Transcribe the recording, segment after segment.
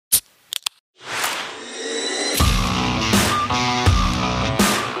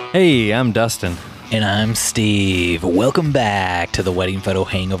Hey, I'm Dustin. And I'm Steve. Welcome back to the Wedding Photo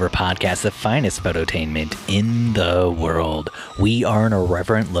Hangover Podcast, the finest phototainment in the world. We are an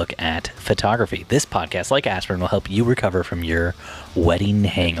irreverent look at photography. This podcast, like aspirin, will help you recover from your wedding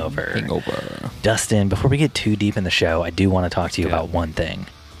hangover. Dustin, before we get too deep in the show, I do want to talk to you about one thing.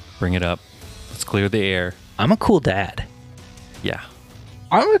 Bring it up. Let's clear the air. I'm a cool dad. Yeah.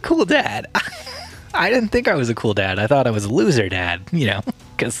 I'm a cool dad. I didn't think I was a cool dad. I thought I was a loser dad,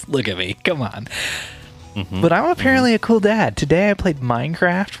 because look at me. Come on. But I'm apparently a cool dad. Today I played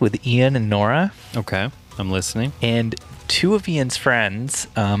Minecraft with Ian and Nora. Okay. I'm listening. And two of Ian's friends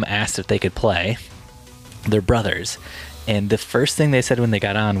asked if they could play. They're brothers. And the first thing they said when they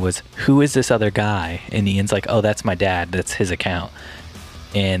got on was, "Who is this other guy?" And Ian's like, "Oh, that's my dad. That's his account."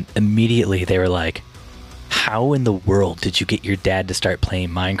 And immediately they were like, "How in the world did you get your dad to start playing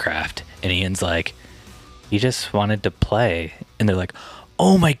Minecraft?" And Ian's like, "He just wanted to play." And they're like,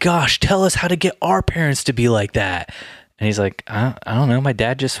 "Oh my gosh, tell us how to get our parents to be like that." And he's like, I don't know. My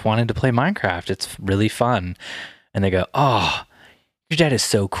dad just wanted to play Minecraft. It's really fun." And they go, "Oh, your dad is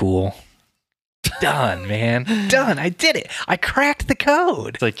so cool." Done, man. Done. I did it. I cracked the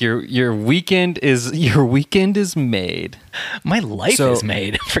code. It's like your weekend is made. My life is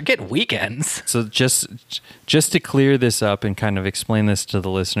made. Forget weekends. So just to clear this up and kind of explain this to the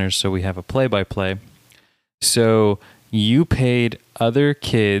listeners so we have a play-by-play. So you paid other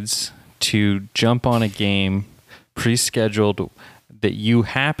kids to jump on a game pre-scheduled that you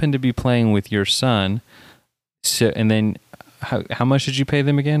happen to be playing with your son. So, and then how much did you pay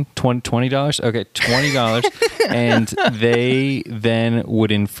them again? $20? Okay, $20. And they then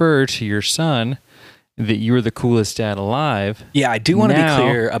would infer to your son that you were the coolest dad alive. Yeah, I do want to be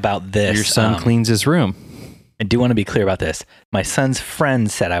clear about this. Your son cleans his room. I do want to be clear about this. My son's friend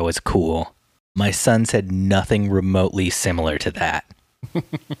said I was cool. My son said nothing remotely similar to that.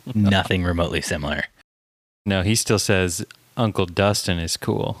 Nothing remotely similar. No, he still says Uncle Dustin is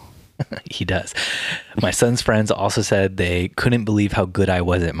cool. He does. My son's friends also said they couldn't believe how good I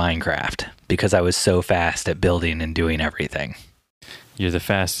was at Minecraft because I was so fast at building and doing everything. You're the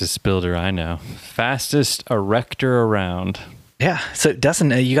fastest builder I know. Fastest erector around. Yeah. So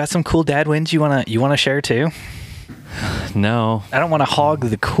Dustin, you got some cool dad wins you wanna share too? No. I don't want to hog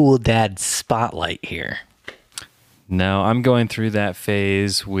the cool dad spotlight here. No, I'm going through that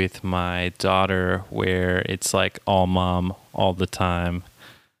phase with my daughter where it's like all mom all the time.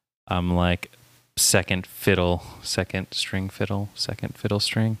 I'm like second fiddle string.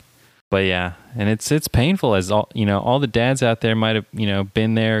 But yeah, and it's painful as all the dads out there might have,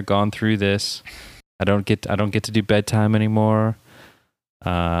 been there, gone through this. I don't get to do bedtime anymore.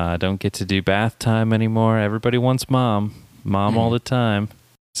 I don't get to do bath time anymore. Everybody wants mom all the time.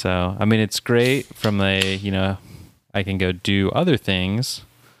 So, I mean, it's great from the, I can go do other things.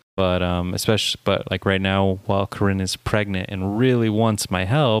 But but like right now, while Corinne is pregnant and really wants my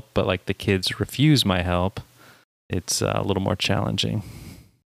help, but like the kids refuse my help, it's a little more challenging.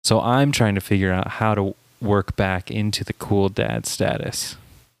 So I'm trying to figure out how to work back into the cool dad status.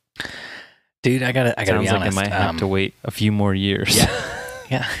 Dude, I gotta be honest. Sounds like I might have to wait a few more years.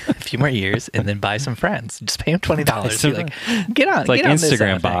 Yeah, a few more years, and then buy some friends. Just pay them $20. Like, get on. It's like get on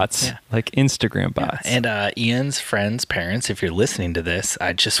Instagram this bots. Yeah. Like Instagram bots. And Ian's friends' parents, if you're listening to this,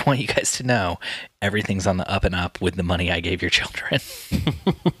 I just want you guys to know everything's on the up and up with the money I gave your children.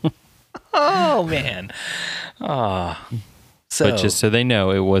 Oh man. Oh. But just so they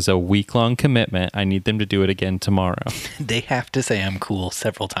know, it was a week-long commitment. I need them to do it again tomorrow. They have to say I'm cool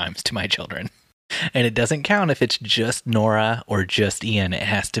several times to my children. And it doesn't count if it's just Nora or just Ian. It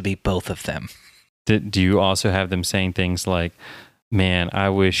has to be both of them. Do you also have them saying things like, "Man, I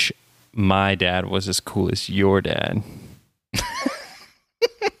wish my dad was as cool as your dad"?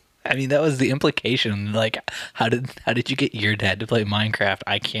 I mean, that was the implication. Like, how did you get your dad to play Minecraft?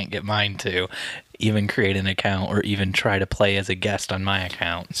 I can't get mine to even create an account or even try to play as a guest on my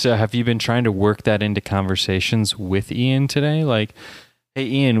account. So have you been trying to work that into conversations with Ian today? Like, "Hey,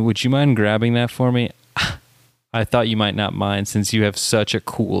 Ian, would you mind grabbing that for me? I thought you might not mind since you have such a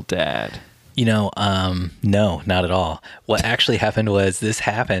cool dad." No, not at all. What actually happened was this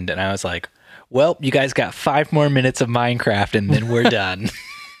happened, and I was like, "Well, you guys got 5 more minutes of Minecraft, and then we're done."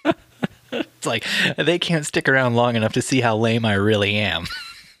 It's like, they can't stick around long enough to see how lame I really am.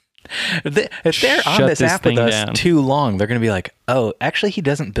 If they're on this app with us too long, they're going to be like, "Oh, actually, he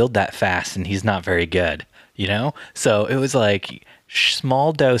doesn't build that fast, and he's not very good." So it was like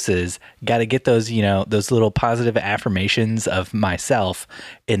small doses, got to get those, those little positive affirmations of myself,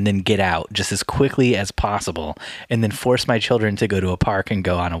 and then get out just as quickly as possible, and then force my children to go to a park and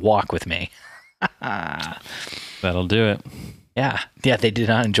go on a walk with me. That'll do it. Yeah, they did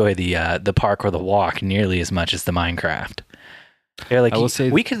not enjoy the park or the walk nearly as much as the Minecraft. They're like, I will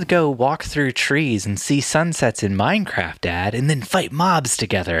say we could go walk through trees and see sunsets in Minecraft, Dad, and then fight mobs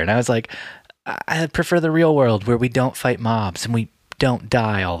together. And I was like, I prefer the real world where we don't fight mobs and we don't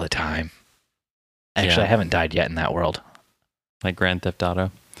die all the time. Actually, Yeah. I haven't died yet in that world. like Grand Theft Auto.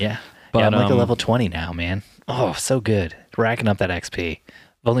 Yeah. But, yeah, I'm like a level 20 now, man. Oh, so good. Racking up that XP.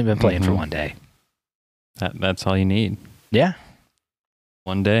 I've only been playing for Mhm. one day. That's all you need. Yeah.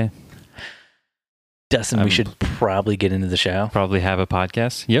 One day. Dustin, we should probably get into the show. Probably have a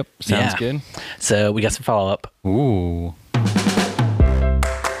podcast. Yep. Sounds Yeah. good. So we got some follow-up. Ooh.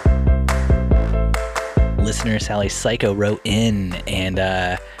 Listener Sally Psycho wrote in, and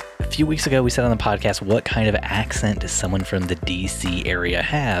a few weeks ago we said on the podcast, what kind of accent does someone from the DC area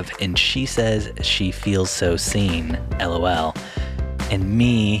have? And she says she feels so seen, LOL. And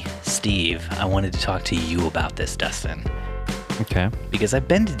me, Steve, I wanted to talk to you about this, Dustin, Okay. because I've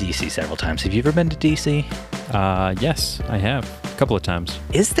been to DC several times. Have you ever been to DC? Yes, I have. A couple of times.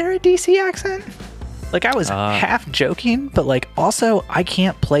 Is there a DC accent? Like, I was half joking, but like also I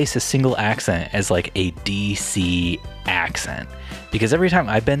can't place a single accent as like a DC accent, because every time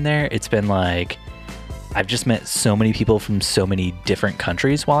I've been there, it's been like I've just met so many people from so many different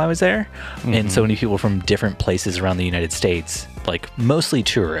countries while I was there, and so many people from different places around the United States, like mostly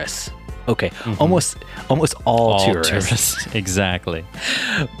tourists. Okay, almost all tourists. Exactly.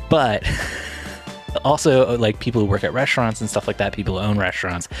 But also like people who work at restaurants and stuff like that, people who own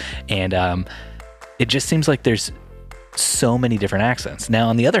restaurants, and it just seems like there's so many different accents. Now,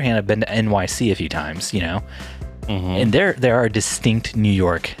 on the other hand, I've been to NYC a few times, you know, and there are distinct New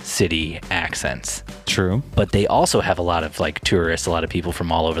York City accents, True. but they also have a lot of like tourists, a lot of people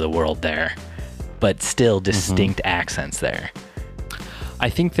from all over the world there, but still distinct accents there. I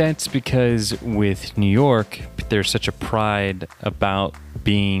think that's because with New York, there's such a pride about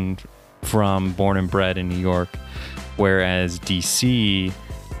being born and bred in New York, whereas DC,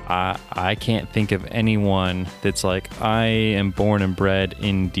 I can't think of anyone that's like, I am born and bred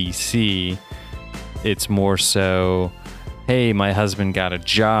in DC. It's more so, hey, my husband got a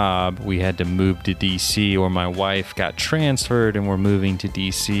job, we had to move to DC, or my wife got transferred and we're moving to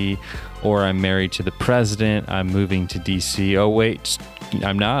DC, or I'm married to the president, I'm moving to DC. Oh, wait,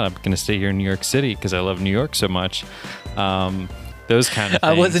 I'm not. I'm going to stay here in New York City because I love New York so much. Those kind of things.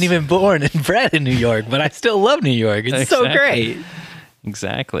 I wasn't even born and bred in New York, but I still love New York. It's so great.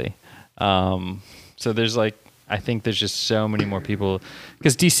 Exactly. So there's like, I think there's just so many more people,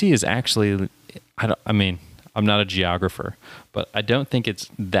 because DC is actually, I'm not a geographer, but I don't think it's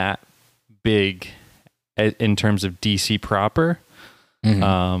that big in terms of DC proper.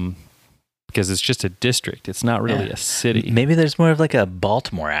 Because it's just a district. It's not really a city. Maybe there's more of like a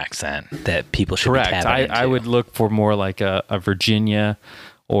Baltimore accent that people should be tapping into. I would look for more like a Virginia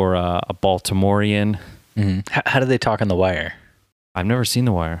or a Baltimorean. How do they talk on The Wire? I've never seen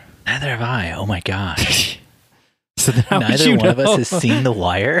The Wire. Neither have I. Oh my gosh. So then how would Neither you one of know? us has seen The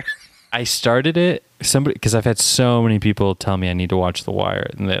Wire. I started it, because I've had so many people tell me I need to watch The Wire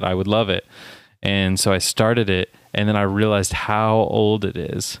and that I would love it. And so I started it, and then I realized how old it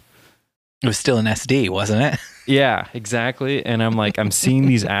is. It was still an SD, wasn't it? Yeah, exactly. And I'm like, I'm seeing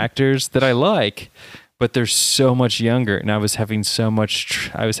these actors that I like, but they're so much younger. And I was having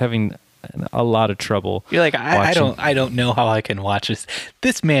I was having a lot of trouble. You're like, I don't know how I can watch this.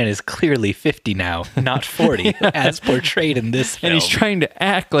 This man is clearly 50 now, not 40, as portrayed in this film. And he's trying to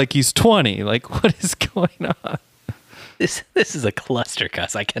act like he's 20. Like, what is going on? This is a cluster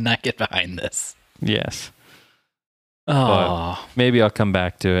cuss. I cannot get behind this. Yes. Oh, But maybe I'll come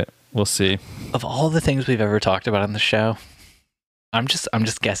back to it. We'll see. of all the things we've ever talked about on the show, I'm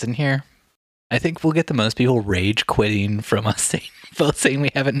just guessing here. I think we'll get the most people rage quitting from us both saying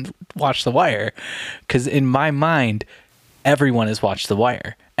we haven't watched The Wire, because in my mind, everyone has watched The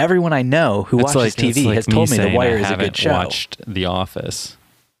Wire. Everyone I know who watches TV has told me The Wire is a good show. I haven't watched The Office,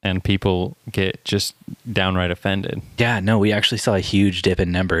 and people get just downright offended. Yeah, no, we actually saw a huge dip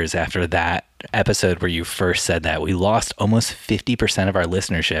in numbers after that episode where you first said that. We lost almost 50% of our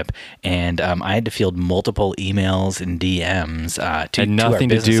listenership, and I had to field multiple emails and DMs to Had nothing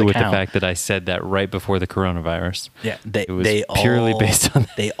to to do with the account. fact that I said that right before the coronavirus. Yeah, It was purely based on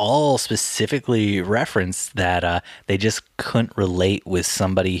that. They all specifically referenced that they just couldn't relate with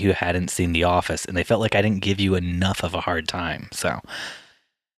somebody who hadn't seen The Office, and they felt like I didn't give you enough of a hard time. So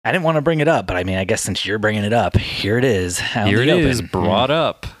I didn't want to bring it up, but I mean, I guess since you're bringing it up, here it is. Here it is, brought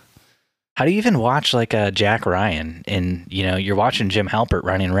up. How do you even watch like Jack Ryan and, you know, you're watching Jim Halpert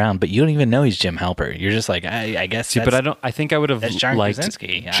running around, but you don't even know he's Jim Halpert. You're just like, I guess. See, but I think I would have that's John liked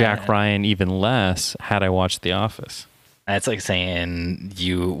Krasinski. Jack Ryan even less had I watched The Office. That's like saying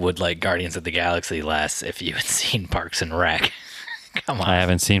you would like Guardians of the Galaxy less if you had seen Parks and Rec. Come on. I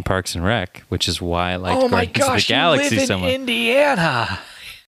haven't seen Parks and Rec, which is why I like Oh my Guardians of gosh, the Galaxy you live so in much. Indiana.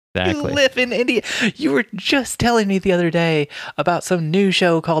 Exactly. You live in India. You were just telling me the other day about some new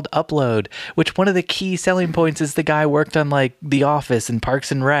show called Upload, which one of the key selling points is the guy worked on like The Office and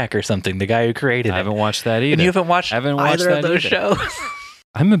Parks and Rec or something, the guy who created I it. haven't watched that either. And you haven't watched either of those shows?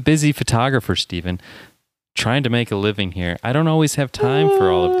 I'm a busy photographer, Steven, trying to make a living here. I don't always have time for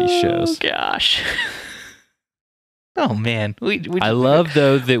all of these shows. Oh, gosh. Oh, man. I love,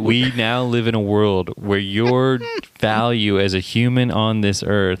 though, that we now live in a world where your value as a human on this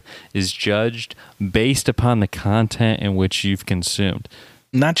earth is judged based upon the content in which you've consumed.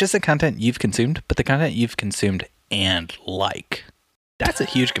 Not just the content you've consumed, but the content you've consumed and like. That's a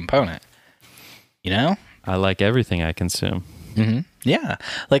huge component. You know? I like everything I consume. Mm-hmm. Yeah.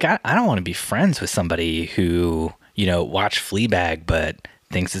 Like, I don't want to be friends with somebody who, you know, watched Fleabag but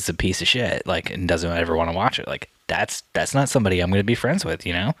thinks it's a piece of shit, like, and doesn't ever want to watch it. Like, that's not somebody I'm going to be friends with,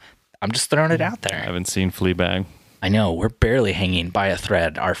 you know? I'm just throwing it out there. I haven't seen Fleabag. I know. We're barely hanging by a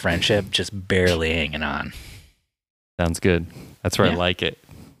thread. Our friendship just barely hanging on. Sounds good. That's where I like it.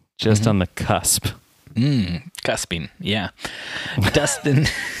 Just on the cusp. Cusping. Yeah. Dustin,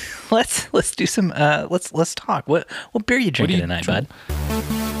 let's do some let's talk. What beer you drinking tonight, bud?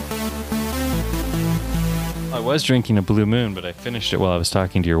 I was drinking a Blue Moon, but I finished it while I was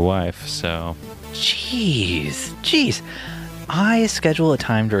talking to your wife, so... Jeez. I schedule a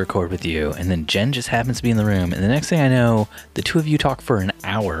time to record with you, and then Jen just happens to be in the room, and the next thing I know, the two of you talk for an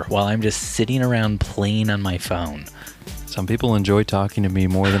hour while I'm just sitting around playing on my phone. Some people enjoy talking to me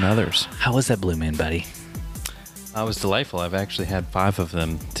more than others. How was that Blue Moon, buddy? It was delightful. I've actually had 5 of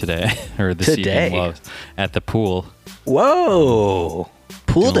them today, or this evening while I was at the pool. Whoa!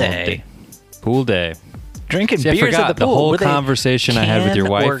 Pool day. Pool day. Drinking beers at the pool. The whole conversation I had with your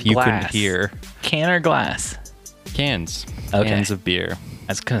wife, you couldn't hear. Can or glass? Cans. Okay. Cans of beer.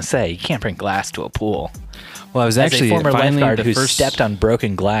 I was going to say, you can't bring glass to a pool. Well, I was actually as a former finally lifeguard who stepped on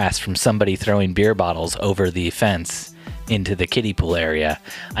broken glass from somebody throwing beer bottles over the fence into the kiddie pool area.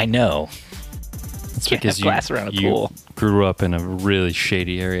 I know. It's because you grew up in a really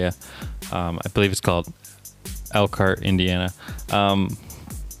shady area. I believe it's called Elkhart, Indiana.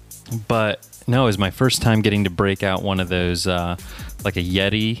 But no, it was my first time getting to break out one of those, like a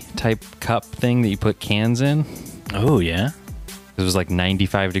Yeti type cup thing that you put cans in. Oh, yeah? It was like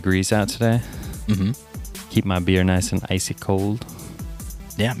 95 degrees out today. Mm-hmm. Keep my beer nice and icy cold.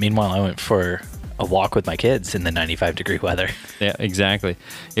 Yeah, meanwhile, I went for a walk with my kids in the 95-degree weather. Yeah, exactly.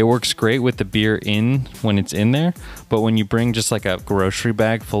 It works great with the beer when it's in there, but when you bring just like a grocery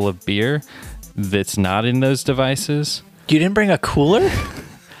bag full of beer that's not in those devices... You didn't bring a cooler?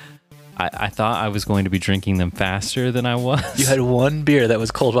 I thought I was going to be drinking them faster than I was. You had one beer that was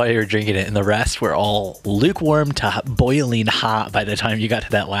cold while you were drinking it, and the rest were all lukewarm to boiling hot by the time you got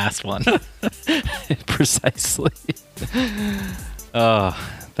to that last one. Precisely.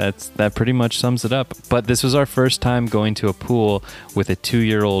 That pretty much sums it up. But this was our first time going to a pool with a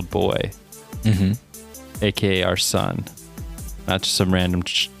 2-year-old boy, aka our son. Not just some random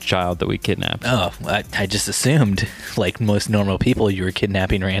child that we kidnapped. Oh, I just assumed, like most normal people, you were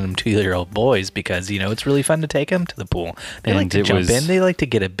kidnapping random 2-year-old boys because, you know, it's really fun to take them to the pool. They like to jump in. They like to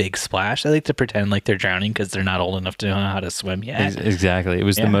get a big splash. They like to pretend like they're drowning because they're not old enough to know how to swim yet. Exactly. It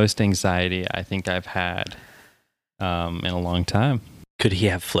was the most anxiety I think I've had in a long time. Could he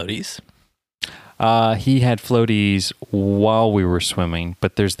have floaties? He had floaties while we were swimming,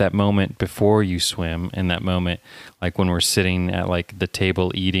 but there's that moment before you swim, and that moment, like when we're sitting at like the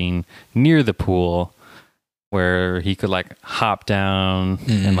table eating near the pool, where he could like hop down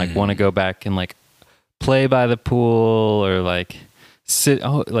and like want to go back and like play by the pool or like sit.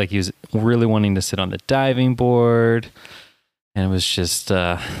 Oh, like he was really wanting to sit on the diving board, and it was just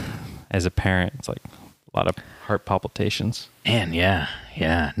as a parent, it's like a lot of heart palpitations. And yeah.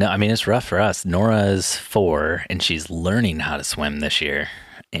 No, I mean, it's rough for us. Nora's 4, and she's learning how to swim this year.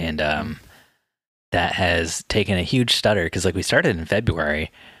 And that has taken a huge stutter because, like, we started in February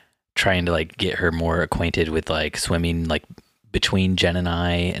trying to, like, get her more acquainted with, like, swimming, like, between Jen and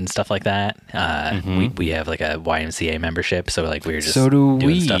I and stuff like that. We have, like, a YMCA membership, so, like, we were just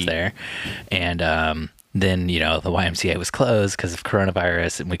doing stuff there. And then, you know, the YMCA was closed because of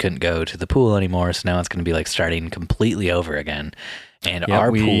coronavirus, and we couldn't go to the pool anymore. So now it's going to be, like, starting completely over again. And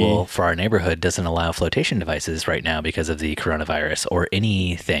our pool for our neighborhood doesn't allow flotation devices right now because of the coronavirus or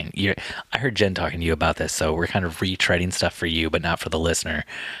anything. I heard Jen talking to you about this, so we're kind of retreading stuff for you, but not for the listener.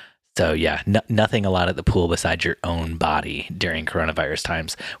 So yeah, nothing allowed at the pool besides your own body during coronavirus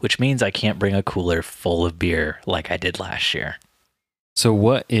times, which means I can't bring a cooler full of beer like I did last year. So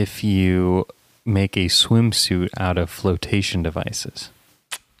what if you make a swimsuit out of flotation devices?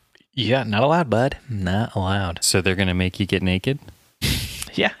 Yeah, not allowed, bud. Not allowed. So they're going to make you get naked?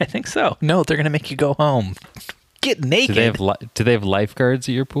 Yeah, I think so. No, they're going to make you go home. Get naked. Do they have lifeguards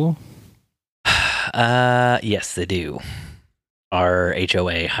at your pool? Yes, they do. Our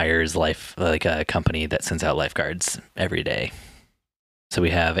HOA hires a company that sends out lifeguards every day. So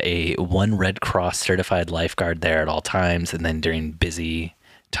we have one Red Cross certified lifeguard there at all times, and then during busy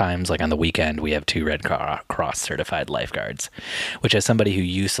times, like on the weekend, we have 2 Red Cross certified lifeguards. Which, as somebody who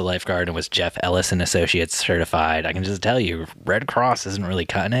used to lifeguard and was Jeff Ellis and Associates certified, I can just tell you, Red Cross isn't really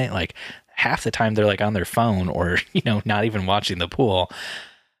cutting it. Like half the time, they're like on their phone or not even watching the pool.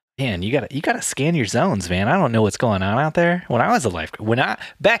 Man, you gotta scan your zones, man. I don't know what's going on out there. When I was a lifeguard,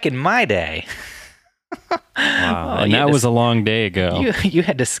 back in my day. Wow, and that was a long day ago. You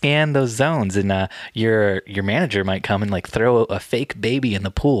had to scan those zones, and your manager might come and like throw a fake baby in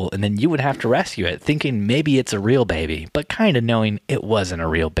the pool, and then you would have to rescue it, thinking maybe it's a real baby, but kind of knowing it wasn't a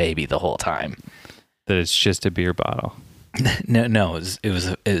real baby the whole time. That it's just a beer bottle. No, it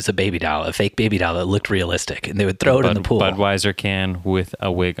was a baby doll, a fake baby doll that looked realistic, and they would throw it in the pool. Budweiser can with a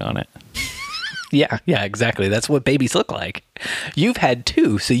wig on it. Yeah, exactly. That's what babies look like. You've had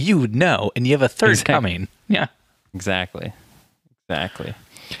 2, so you would know, and you have a third coming. Yeah. Exactly.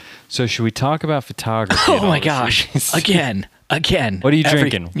 So should we talk about photography? Oh my gosh. Again. What are you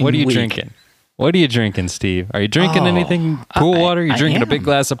drinking? What are you drinking, Steve? Are you drinking anything pool water? You're drinking a big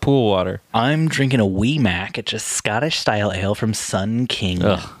glass of pool water. I'm drinking a Wee Mac. It's a Scottish style ale from Sun King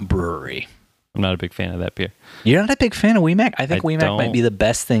Brewery. I'm not a big fan of that beer. You're not a big fan of Wee Mac? I think Wee Mac might be the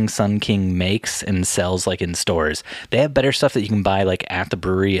best thing Sun King makes and sells like in stores. They have better stuff that you can buy like at the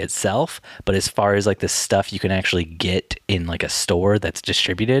brewery itself, but as far as like the stuff you can actually get in like a store that's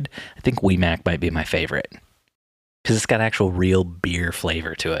distributed, I think Wee Mac might be my favorite. Because it's got actual real beer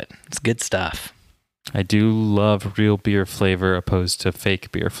flavor to it. It's good stuff. I do love real beer flavor opposed to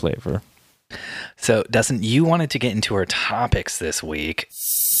fake beer flavor. So, Dustin, you wanted to get into our topics this week.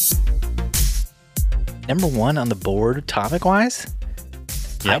 Number 1 on the board, topic-wise,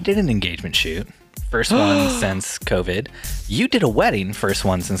 I did an engagement shoot. First one since COVID. You did a wedding, first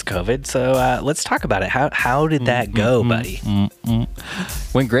one since COVID. So let's talk about it. How did that go, buddy?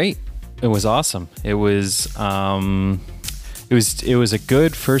 Went great. It was awesome. It was a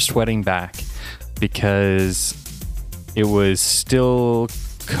good first wedding back because it was still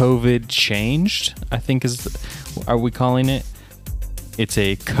COVID changed, I think are we calling it? It's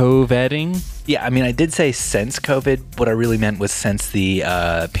a co-wedding. Yeah, I mean, I did say since COVID. What I really meant was since the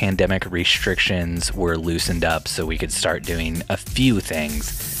pandemic restrictions were loosened up so we could start doing a few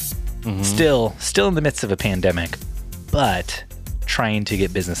things. Mm-hmm. Still in the midst of a pandemic, but trying to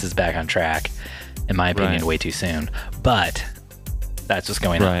get businesses back on track, in my opinion, way too soon. But that's what's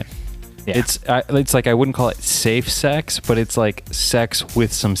going on. Yeah. It's like, I wouldn't call it safe sex, but it's like sex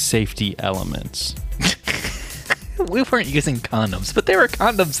with some safety elements. We weren't using condoms, but there were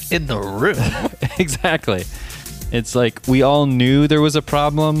condoms in the room. Exactly. It's like we all knew there was a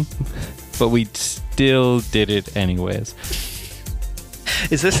problem, but we still did it anyways.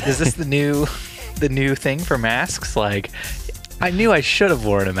 Is this the new thing for masks? Like, I knew I should have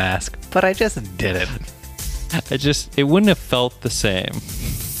worn a mask, but I just didn't. It wouldn't have felt the same.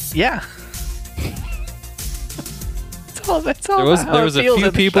 Yeah. That's all. There was a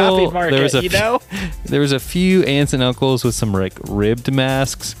few people. Market, there was a few aunts and uncles with some like ribbed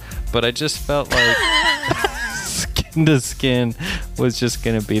masks, but I just felt like skin to skin was just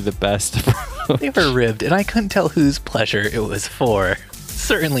gonna be the best. They were ribbed, and I couldn't tell whose pleasure it was for.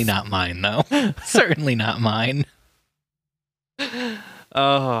 Certainly not mine, though. Certainly not mine.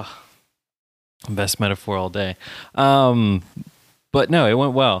 Oh, best metaphor all day. But no, it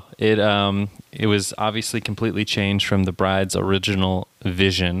went well. It was obviously completely changed from the bride's original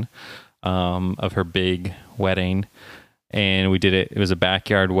vision of her big wedding. And we did it. It was a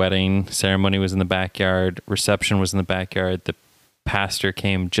backyard wedding. Ceremony was in the backyard. Reception was in the backyard. The pastor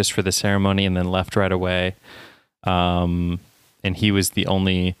came just for the ceremony and then left right away. And he was the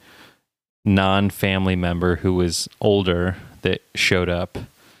only non-family member who was older that showed up.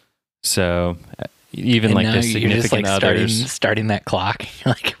 So even like the significant others starting that clock.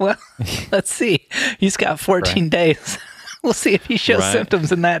 You're like, well, let's see. He's got 14 days. We'll see if he shows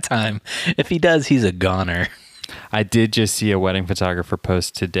symptoms in that time. If he does, he's a goner. I did just see a wedding photographer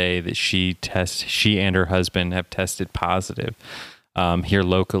post today that she and her husband have tested positive here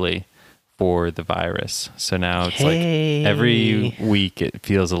locally for the virus. So now it's like every week it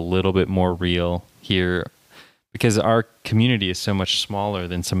feels a little bit more real here because our community is so much smaller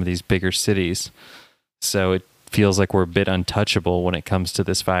than some of these bigger cities. So it feels like we're a bit untouchable when it comes to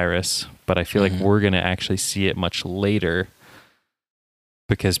this virus. But I feel like we're going to actually see it much later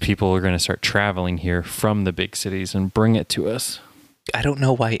because people are going to start traveling here from the big cities and bring it to us. I don't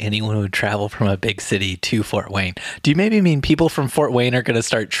know why anyone would travel from a big city to Fort Wayne. Do you maybe mean people from Fort Wayne are going to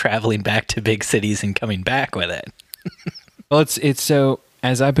start traveling back to big cities and coming back with it? Well, it's so,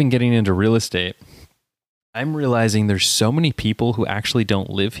 as I've been getting into real estate, I'm realizing there's so many people who actually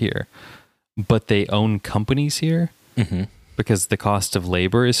don't live here, but they own companies here because the cost of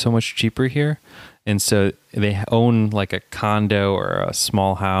labor is so much cheaper here. And so they own like a condo or a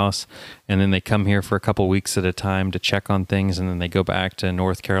small house, and then they come here for a couple weeks at a time to check on things, and then they go back to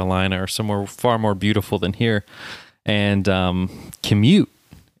North Carolina or somewhere far more beautiful than here and commute.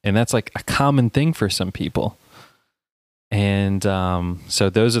 And that's like a common thing for some people. And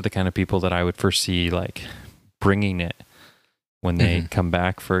so those are the kind of people that I would foresee like bringing it when they come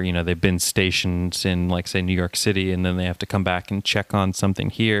back for, you know, they've been stationed in like, say, New York City, and then they have to come back and check on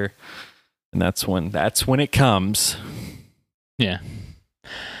something here. And that's when it comes. Yeah.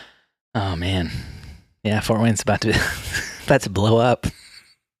 Oh man. Yeah, Fort Wayne's about to blow up.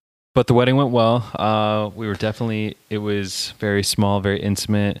 But the wedding went well. We were definitely, it was very small, very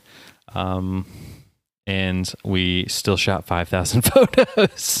intimate. And we still shot 5,000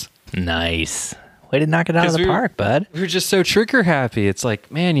 photos. Nice. Way to knock it out of the park, bud. We were just so trigger happy. It's like,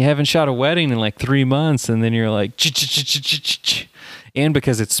 man, you haven't shot a wedding in like 3 months, and then you're like, and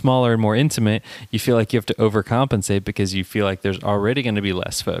because it's smaller and more intimate, you feel like you have to overcompensate because you feel like the's already going to be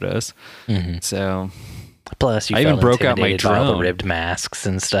less photos. So, plus, you I even broke out my drone, all the ribbed masks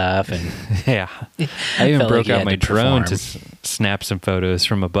and stuff, and yeah, I even broke out my drone to snap some photos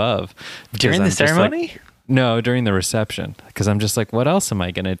from above during the ceremony. No, during the reception, because I'm just like, what else am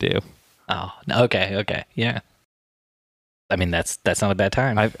I going to do? Oh, okay, yeah. I mean, that's not a bad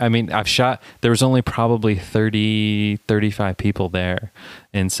time. I've shot, there was only probably 30, 35 people there.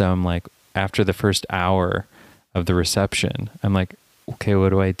 And so I'm like, after the first hour of the reception, I'm like, okay, what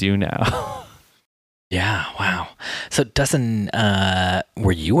do I do now? Yeah, wow. So Dustin,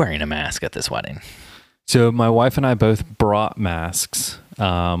 were you wearing a mask at this wedding? So my wife and I both brought masks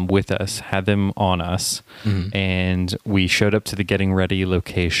with us, had them on us, and we showed up to the getting ready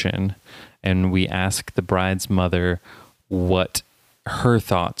location, and we asked the bride's mother what her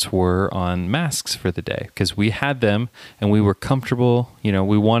thoughts were on masks for the day, because we had them and we were comfortable. You know,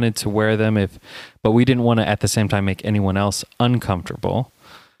 we wanted to wear them but we didn't want to at the same time make anyone else uncomfortable.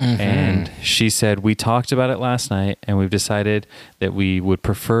 And she said, we talked about it last night and we've decided that we would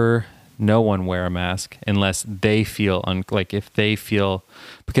prefer no one wear a mask unless they feel if they feel,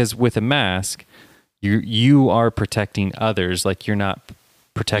 because with a mask, you are protecting others. Like you're not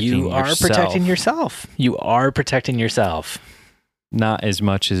protecting yourself. You are protecting yourself. You are protecting yourself. Not as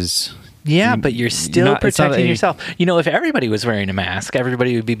much as... Yeah, but you're still protecting yourself. You know, if everybody was wearing a mask,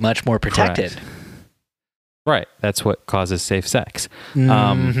 everybody would be much more protected. Correct. Right. That's what causes safe sex. But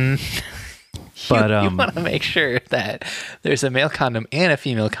you want to make sure that there's a male condom and a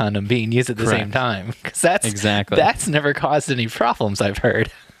female condom being used at the same time, because that's never caused any problems, I've heard.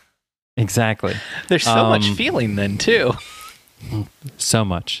 Exactly. There's so much feeling then too. So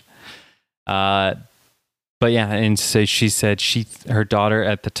much. But yeah, and so she said her daughter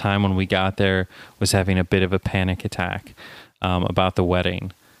at the time when we got there was having a bit of a panic attack about the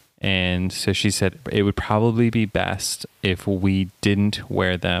wedding. And so she said it would probably be best if we didn't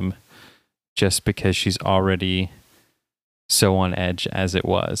wear them, just because she's already so on edge as it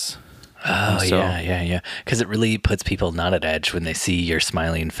was. Oh, yeah. Because it really puts people not at edge when they see your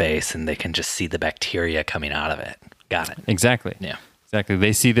smiling face and they can just see the bacteria coming out of it. Got it. Exactly. Yeah. Exactly.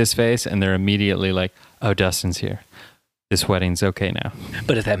 They see this face and they're immediately like, oh, Dustin's here. This wedding's okay now.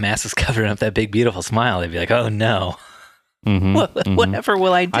 But if that mask is covering up that big, beautiful smile, they'd be like, oh, no. Whatever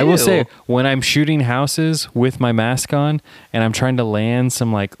will I do? I will say, when I'm shooting houses with my mask on and I'm trying to land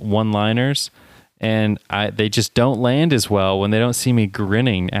some like one-liners and they just don't land as well when they don't see me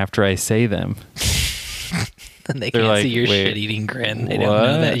grinning after I say them. And they can't see your shit-eating grin. They don't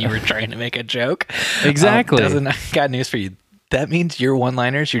know that you were trying to make a joke. Exactly. I got news for you. That means your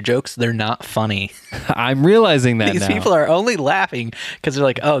one-liners, your jokes, they're not funny. I'm realizing that These people are only laughing because they're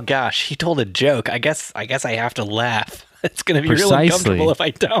like, oh gosh, he told a joke. I guess I have to laugh. It's going to be really uncomfortable if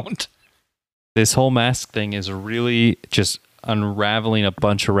I don't. This whole mask thing is really just unraveling a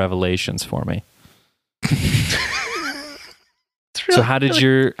bunch of revelations for me. It's So how did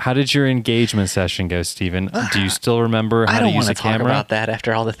your engagement session go, Steven? Do you still remember how to use a camera? I don't want to talk about that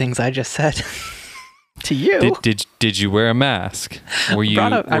after all the things I just said to you. Did you wear a mask? Were you I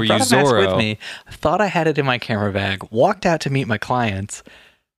brought a mask Zorro? with me. I thought I had it in my camera bag. Walked out to meet my clients.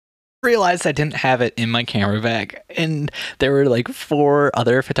 Realized I didn't have it in my camera bag, and there were like 4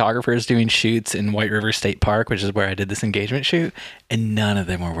 other photographers doing shoots in White River State Park, which is where I did this engagement shoot, and none of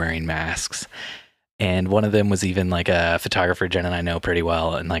them were wearing masks. And one of them was even like a photographer Jen and I know pretty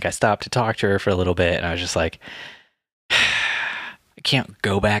well, and like I stopped to talk to her for a little bit, and I was just like, I can't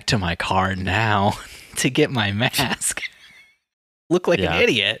go back to my car now to get my mask. Look like an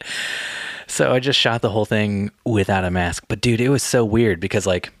idiot. So I just shot the whole thing without a mask. But dude, it was so weird because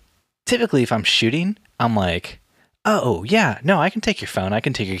like typically if I'm shooting, I'm like, oh yeah, no, I can take your phone. I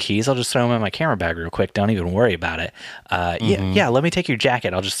can take your keys. I'll just throw them in my camera bag real quick. Don't even worry about it. Yeah, let me take your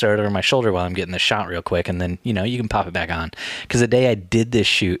jacket. I'll just throw it over my shoulder while I'm getting the shot real quick. And then, you know, you can pop it back on. Because the day I did this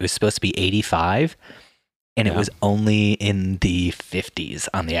shoot, it was supposed to be 85 and it was only in the 50s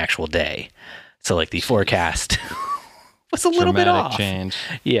on the actual day. So like the forecast was a little bit off. Change.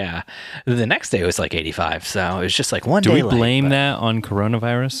 Yeah. The next day was like 85. So it was just like one day. Do we blame that on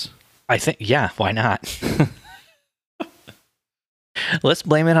coronavirus? I think, yeah, why not? Let's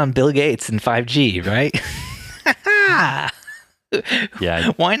blame it on Bill Gates and 5G, right?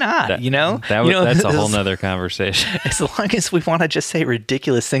 Yeah. Why not? That's a whole nother conversation. As long as we want to just say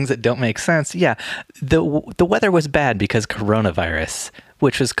ridiculous things that don't make sense. Yeah. The weather was bad because coronavirus,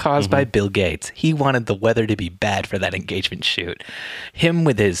 which was caused by Bill Gates. He wanted the weather to be bad for that engagement shoot. Him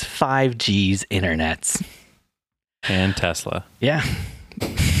with his 5G's internets. And Tesla. Yeah.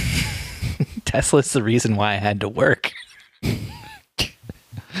 Tesla's the reason why I had to work.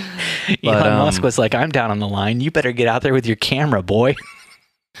 Elon Musk was like, I'm down on the line. You better get out there with your camera, boy.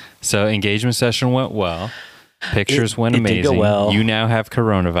 So engagement session went well. Pictures went amazing. Did go well. You now have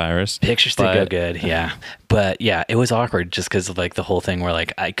coronavirus. Pictures did go good, yeah. But yeah, it was awkward just because of like the whole thing where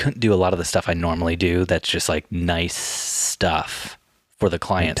like I couldn't do a lot of the stuff I normally do. That's just like nice stuff for the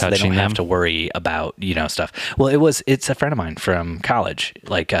clients. So they don't have to worry about, stuff. Well, it's a friend of mine from college.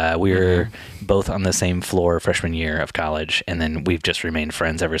 Like we were both on the same floor freshman year of college, and then we've just remained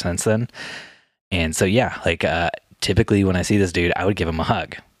friends ever since then. And so yeah, like typically when I see this dude, I would give him a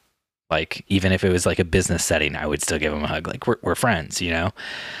hug. Like even if it was like a business setting, I would still give him a hug. Like we're friends,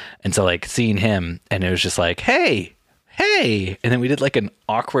 And so like seeing him, and it was just like, hey, and then we did like an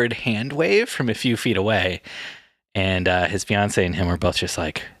awkward hand wave from a few feet away. And his fiance and him were both just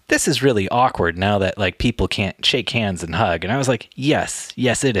like, this is really awkward now that like people can't shake hands and hug. And I was like, yes,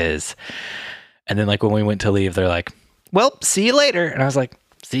 it is. And then like when we went to leave, they're like, well, see you later. And I was like,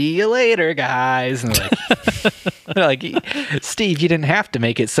 see you later, guys. And they're like, Steve, you didn't have to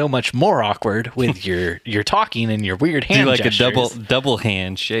make it so much more awkward with your talking and your weird hand gestures. A double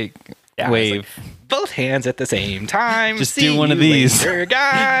handshake wave. Like, both hands at the same time. Just do one of these, later,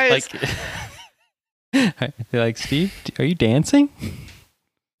 guys. They're like, Steve, are you dancing?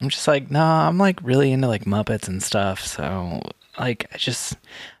 I'm just like, no, I'm like really into like Muppets and stuff. So like, I just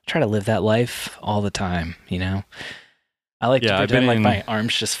try to live that life all the time, I like to pretend like my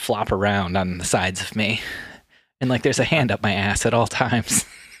arms just flop around on the sides of me. And like there's a hand up my ass at all times,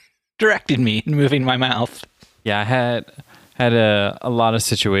 directing me and moving my mouth. Yeah, I had a lot of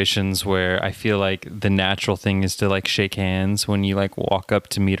situations where I feel like the natural thing is to like shake hands when you like walk up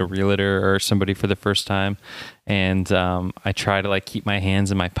to meet a realtor or somebody for the first time. And I try to like keep my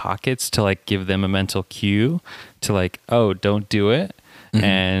hands in my pockets to like give them a mental cue to like, oh, don't do it.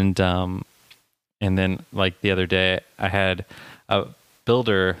 Mm-hmm. And then like the other day I had a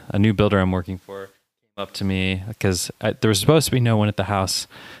new builder I'm working for came up to me because there was supposed to be no one at the house,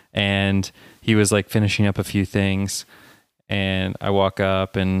 and he was like finishing up a few things. And I walk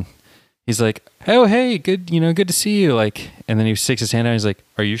up and he's like, oh, hey, good to see you. Like, and then he sticks his hand out and he's like,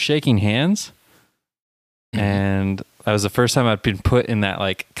 are you shaking hands? Mm-hmm. And that was the first time I'd been put in that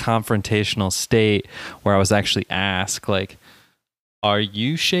like confrontational state where I was actually asked like, are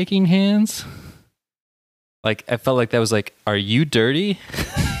you shaking hands? Like, I felt like that was like, are you dirty?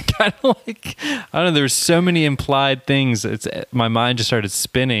 Kind of like, I don't know, there's so many implied things. My mind just started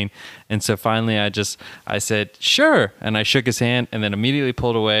spinning. And so finally I said, sure. And I shook his hand and then immediately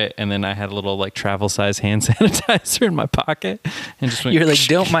pulled away. And then I had a little like travel size hand sanitizer in my pocket and just went. You're like,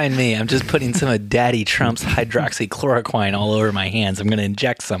 don't mind me. I'm just putting some of Daddy Trump's hydroxychloroquine all over my hands. I'm going to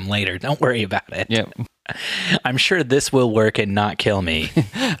inject some later. Don't worry about it. Yeah. I'm sure this will work and not kill me.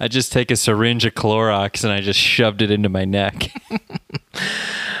 I just take a syringe of Clorox and I just shoved it into my neck.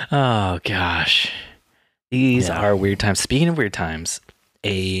 Oh, gosh. These are weird times. Speaking of weird times,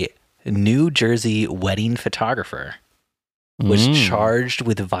 a New Jersey wedding photographer was charged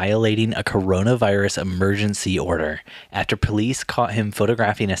with violating a coronavirus emergency order after police caught him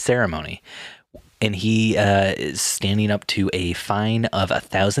photographing a ceremony. And he is standing up to a fine of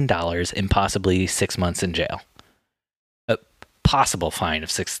 $1,000 and possibly 6 months in jail. A possible fine of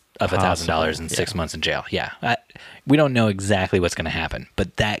 $1,000 and 6 months in jail. Yeah, we don't know exactly what's going to happen,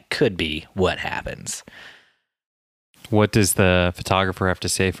 but that could be what happens. What does the photographer have to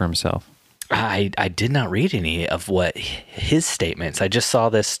say for himself? I did not read any of what his statements. I just saw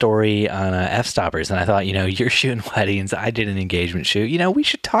this story on F-Stoppers, and I thought, you're shooting weddings. I did an engagement shoot. We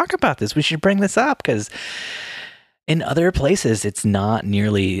should talk about this. We should bring this up because in other places, it's not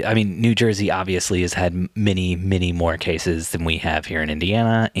nearly. I mean, New Jersey obviously has had many, many more cases than we have here in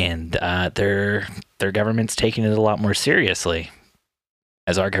Indiana, and their government's taking it a lot more seriously,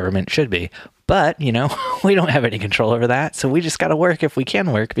 as our government should be. But, we don't have any control over that. So we just got to work if we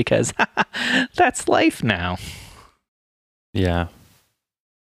can work because that's life now. Yeah.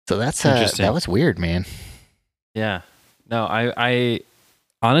 So that was weird, man. Yeah. No, I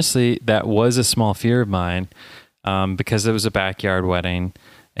honestly, that was a small fear of mine because it was a backyard wedding.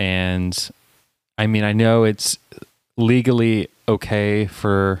 And I mean, I know it's legally okay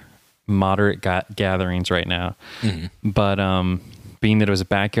for moderate gatherings right now. Mm-hmm. But, being that it was a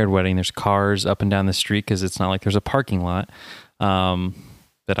backyard wedding, there's cars up and down the street because it's not like there's a parking lot.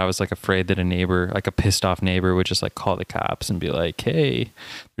 That I was like afraid that a neighbor, like a pissed off neighbor, would just like call the cops and be like, "Hey,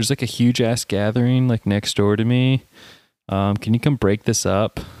 there's like a huge ass gathering like next door to me. Can you come break this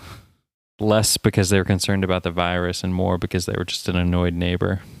up?" Less because they were concerned about the virus and more because they were just an annoyed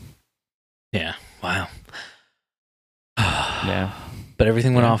neighbor. Yeah. Wow. Yeah. But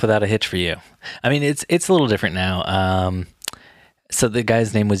everything went off without a hitch for you. I mean, it's a little different now. So the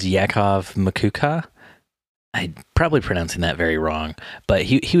guy's name was Yakov Makuka. I'm probably pronouncing that very wrong, but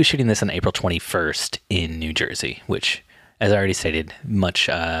he was shooting this on April 21st in New Jersey, which, as I already stated,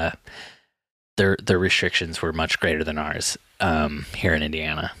 their restrictions were much greater than ours here in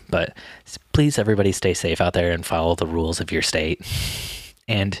Indiana. But please, everybody, stay safe out there and follow the rules of your state.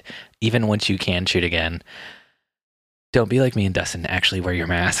 And even once you can shoot again, don't be like me and Dustin. Actually wear your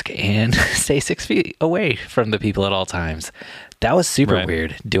mask and stay 6 feet away from the people at all times. That was super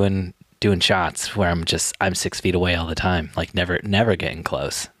weird doing shots where I'm 6 feet away all the time. Like never getting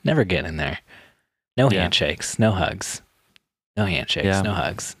close, never getting in there. No handshakes, no hugs, no handshakes, no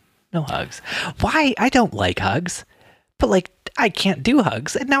hugs, no hugs. Why? I don't like hugs, but like I can't do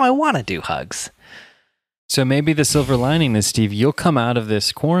hugs and now I want to do hugs. So maybe the silver lining is, Steve, you'll come out of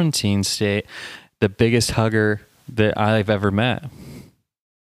this quarantine state the biggest hugger that I've ever met.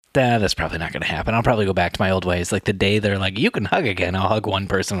 That's probably not going to happen. I'll probably go back to my old ways. Like the day they're like, you can hug again, I'll hug one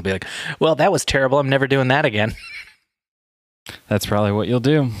person. I'll be like, well, that was terrible. I'm never doing that again. That's probably what you'll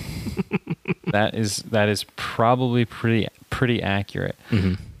do. That is probably pretty accurate.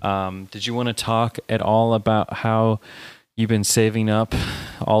 Mm-hmm. Did you want to talk at all about how you've been saving up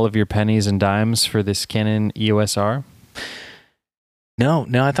all of your pennies and dimes for this Canon EOS R? No,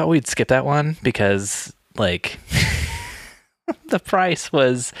 I thought we'd skip that one because like the price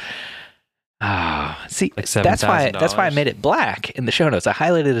was see, like that's why I made it black in the show notes. I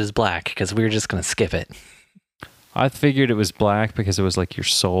highlighted it as black because we were just going to skip it. I figured it was black because it was like your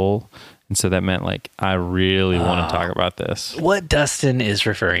soul. And so that meant like, I really want to talk about this. What Dustin is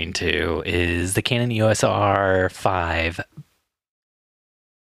referring to is the Canon EOS R5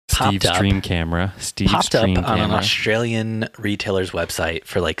 Steve's dream camera. Popped up on an Australian retailer's website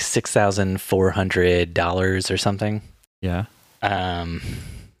for like $6,400 or something. Yeah. I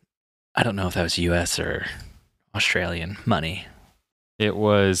don't know if that was US or Australian money. It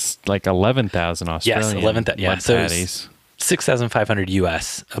was like 11,000 Australian. Yes, 11,000. Yeah, so 6,500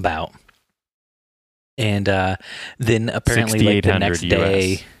 US about. And then apparently like the next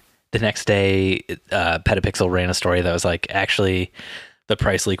day, Petapixel ran a story that was like, actually, the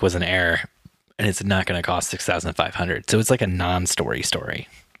price leak was an error, and it's not going to cost $6,500. So it's like a non-story story,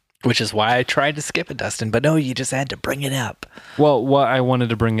 which is why I tried to skip it, Dustin. But no, you just had to bring it up. Well, what I wanted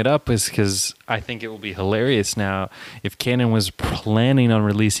to bring it up is because I think it will be hilarious now if Canon was planning on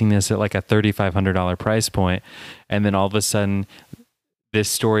releasing this at like a $3,500 price point, and then all of a sudden this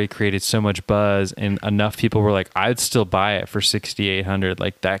story created so much buzz and enough people were like, I'd still buy it for $6,800.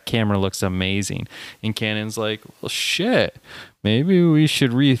 Like, that camera looks amazing. And Canon's like, well, shit, maybe we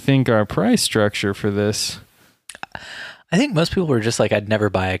should rethink our price structure for this. I think most people were just like, I'd never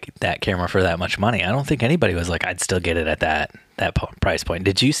buy that camera for that much money. I don't think anybody was like, I'd still get it at that price point.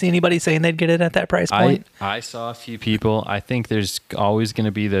 Did you see anybody saying they'd get it at that price point? I saw a few people. I think there's always going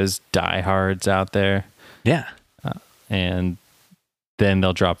to be those diehards out there. Yeah. And then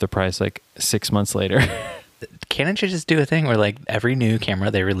they'll drop the price like 6 months later. Canon should just do a thing where like every new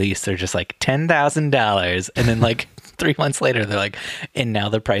camera they release, they're just like $10,000, and then like 3 months later, they're like, and now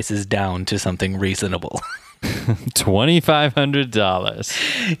the price is down to something reasonable.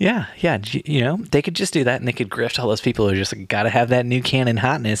 $2,500. Yeah. They could just do that, and they could grift all those people who just got to have that new Canon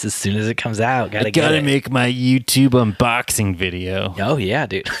hotness as soon as it comes out. Gotta make my YouTube unboxing video. Oh yeah,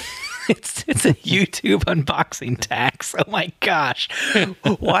 dude. It's a YouTube unboxing tax. Oh my gosh.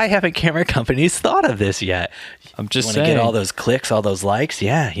 Why haven't camera companies thought of this yet? I'm just Want saying. to get all those clicks, all those likes?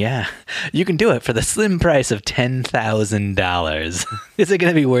 Yeah. You can do it for the slim price of $10,000. Is it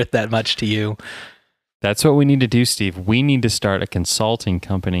going to be worth that much to you? That's what we need to do, Steve. We need to start a consulting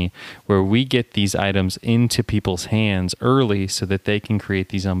company where we get these items into people's hands early so that they can create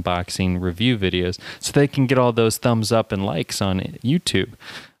these unboxing review videos, so they can get all those thumbs up and likes on YouTube.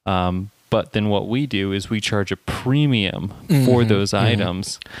 But then what we do is we charge a premium for those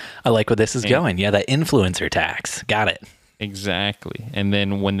items. I like where this is going. Yeah, that influencer tax. Got it. Exactly. And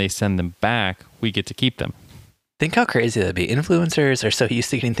then when they send them back, we get to keep them. Think how crazy that'd be. Influencers are so used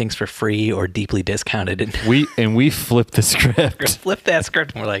to getting things for free or deeply discounted. And we flip the script. flip that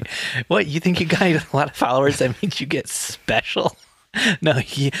script, and we're like, what, you think you got a lot of followers? That means you get special? No,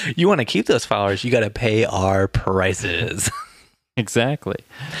 you want to keep those followers. You got to pay our prices. Exactly.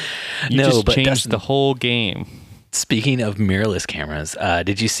 You just changed the whole game. Speaking of mirrorless cameras,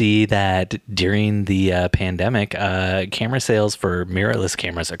 did you see that during the pandemic, camera sales for mirrorless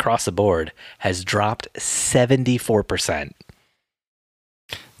cameras across the board has dropped 74%?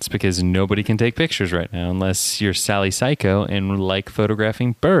 It's because nobody can take pictures right now unless you're Sally Psycho and like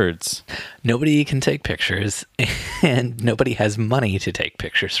photographing birds. Nobody can take pictures, and nobody has money to take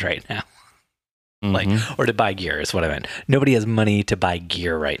pictures right now. Or to buy gear is what I meant. Nobody has money to buy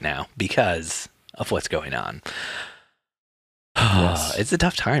gear right now because of what's going on. Yes. It's a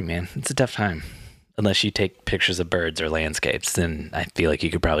tough time, man. It's a tough time. Unless you take pictures of birds or landscapes, then I feel like you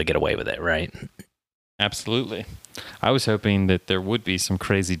could probably get away with it, right? Absolutely. I was hoping that there would be some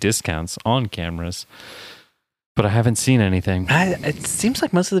crazy discounts on cameras, but I haven't seen anything. It seems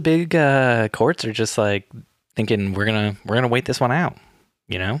like most of the big courts are just like thinking we're gonna wait this one out,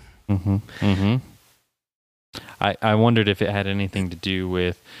 you know? I wondered if it had anything to do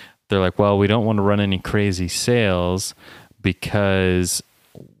with, they're like, well, we don't want to run any crazy sales because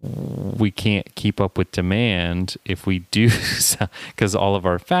we can't keep up with demand if we do, because all of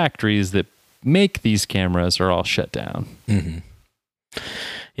our factories that make these cameras are all shut down.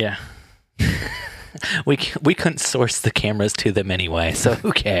 Yeah. We couldn't source the cameras to them anyway, so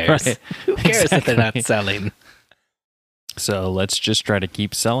who cares? Right. Who cares if they're not selling? So let's just try to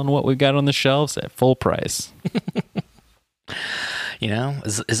keep selling what we've got on the shelves at full price. You know,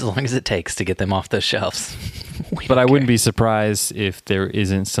 as long as it takes to get them off those shelves. But I wouldn't be surprised if there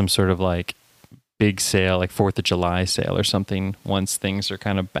isn't some sort of like big sale, like 4th of July sale or something, once things are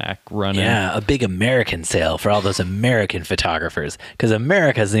kind of back running. Yeah, a big American sale for all those American photographers, because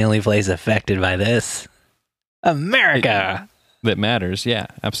America's the only place affected by this. America! That matters, yeah,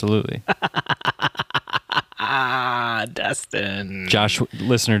 absolutely. Dustin.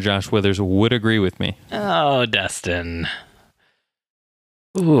 Listener Josh Withers would agree with me. Oh, Dustin.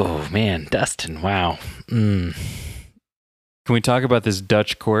 Ooh, man, Dustin, wow. Can we talk about this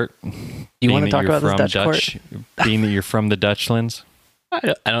Dutch court? You want to talk about this Dutch court? Being that you're from the Dutchlands?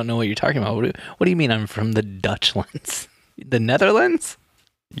 I don't know what you're talking about. What do you mean I'm from the Dutchlands? The Netherlands?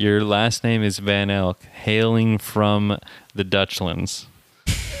 Your last name is Van Elk, hailing from the Dutchlands.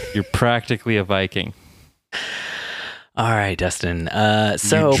 You're practically a Viking. All right, Dustin.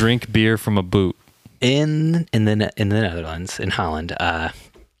 You drink beer from a boot. In the Netherlands, in Holland, a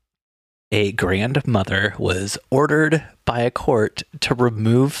grandmother was ordered by a court to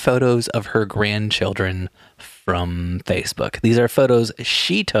remove photos of her grandchildren from Facebook. These are photos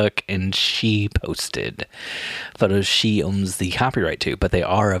she took and she posted. Photos she owns the copyright to, but they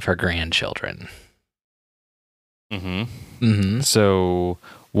are of her grandchildren. So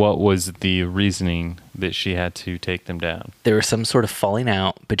what was the reasoning that she had to take them down? There was some sort of falling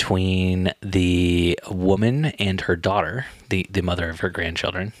out between the woman and her daughter, the mother of her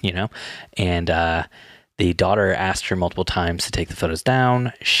grandchildren, you know, and the daughter asked her multiple times to take the photos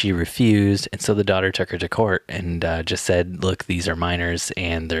down. She refused, and so the daughter took her to court and just said, look, these are minors,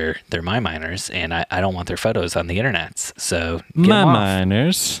 and they're my minors, and I don't want their photos on the internets, so get my them off.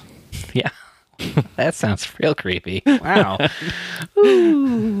 minors. Yeah. That sounds real creepy. Wow.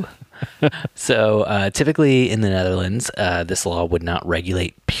 Ooh. So typically in the Netherlands, this law would not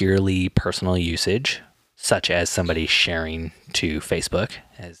regulate purely personal usage, such as somebody sharing to Facebook,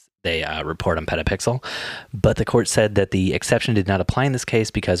 as they report on Petapixel. But the court said that the exception did not apply in this case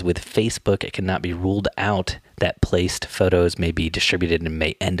because with Facebook, it cannot be ruled out that placed photos may be distributed and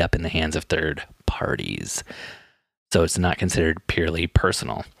may end up in the hands of third parties. So it's not considered purely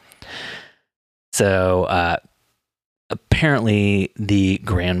personal. So apparently the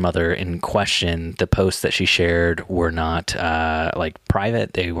grandmother in question, the posts that she shared were not like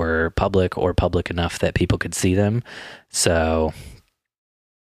private. They were public or public enough that people could see them. So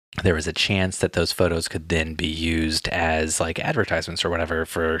there was a chance that those photos could then be used as like advertisements or whatever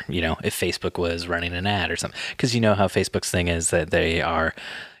for, you know, if Facebook was running an ad or something. Because you know how Facebook's thing is that they are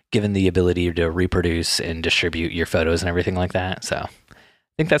given the ability to reproduce and distribute your photos and everything like that. So I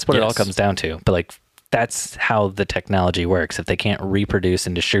think that's what it all comes down to. But like, that's how the technology works. If they can't reproduce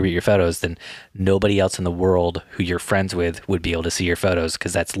and distribute your photos, then nobody else in the world who you're friends with would be able to see your photos,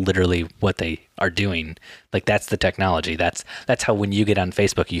 because that's literally what they are doing. Like, that's the technology. That's how when you get on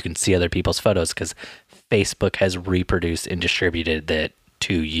Facebook, you can see other people's photos, because Facebook has reproduced and distributed that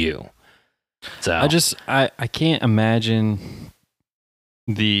to you. So I can't imagine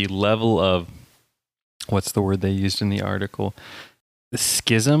the level of, what's the word they used in the article? The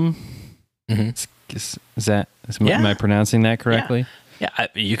schism? Mm-hmm. Am I pronouncing that correctly? Yeah,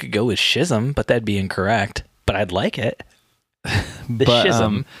 you could go with schism, but that'd be incorrect. But I'd like it.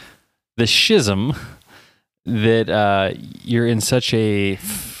 The schism that you're in such a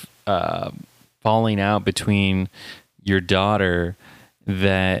falling out between your daughter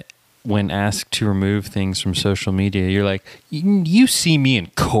that when asked to remove things from social media, you're like, you see me in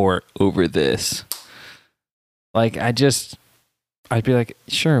court over this. Like, I'd be like,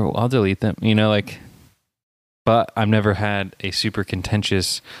 sure, I'll delete them, you know, like, but I've never had a super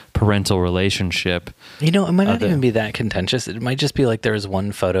contentious parental relationship. You know, it might not even be that contentious. It might just be like there was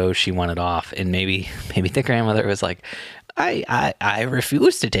one photo she wanted off, and maybe the grandmother was like, I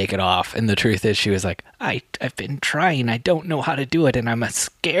refuse to take it off. And the truth is, she was like, I've been trying. I don't know how to do it, and I'm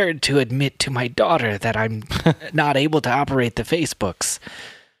scared to admit to my daughter that I'm not able to operate the Facebooks.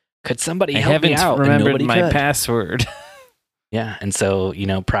 Could somebody help me out? I haven't remembered my password. Yeah, and so, you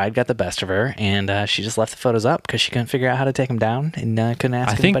know, pride got the best of her, and she just left the photos up because she couldn't figure out how to take them down, and couldn't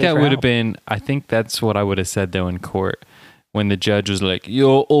ask anybody for help. I think that's what I would have said, though, in court, when the judge was like,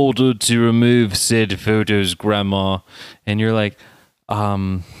 you're ordered to remove said photos, Grandma. And you're like,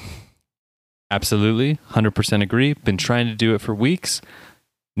 absolutely, 100% agree. Been trying to do it for weeks.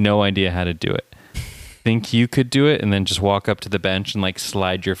 No idea how to do it. Think you could do it and then just walk up to the bench and like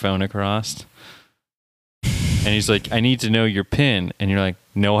slide your phone across? And he's like, I need to know your PIN. And you're like,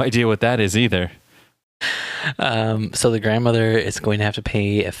 no idea what that is either. So the grandmother is going to have to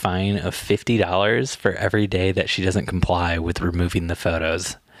pay a fine of $50 for every day that she doesn't comply with removing the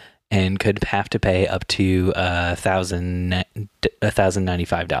photos, and could have to pay up to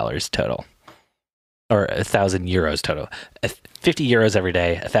 $1,095 total, or 1,000 euros total. 50 euros every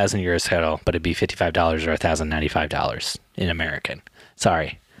day, 1,000 euros total, but it'd be $55 or $1,095 in American.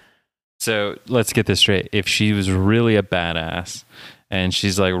 Sorry. So let's get this straight. If she was really a badass and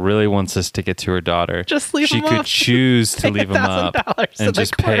she's like really wants us to get to her daughter, just leave she them could up. choose to leave them up and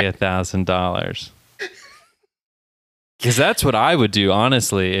just pay $1,000. Because that's what I would do,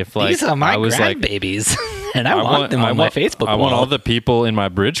 honestly. If like these are my I was like babies, and I want them on my Facebook wall. I want all the people in my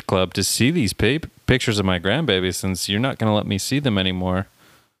bridge club to see these pictures of my grandbaby, since you're not going to let me see them anymore.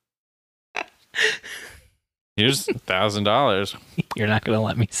 Here's $1,000. You're not going to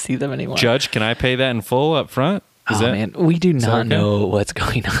let me see them anymore. Judge, can I pay that in full up front? Man, we do not know what's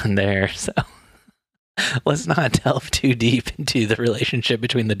going on there, so let's not delve too deep into the relationship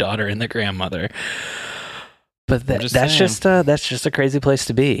between the daughter and the grandmother. But that's just a crazy place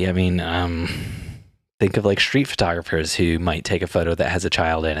to be. I mean, think of like street photographers who might take a photo that has a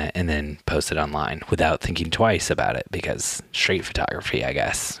child in it and then post it online without thinking twice about it, because street photography, I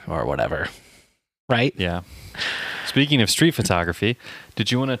guess, or whatever. Right? Yeah. Speaking of street photography,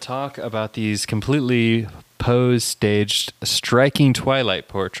 did you want to talk about these completely posed, staged, striking twilight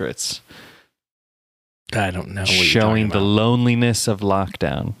portraits? I don't know. Showing the loneliness of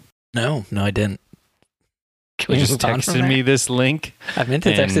lockdown. No, I didn't. You just texted me this link. I meant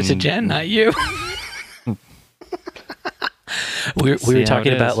to text it to Jen, not you. We were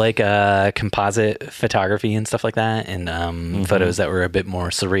talking about like composite photography and stuff like that, and photos that were a bit more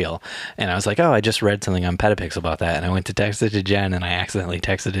surreal. And I was like, oh, I just read something on Petapixel about that, and I went to text it to Jen, and I accidentally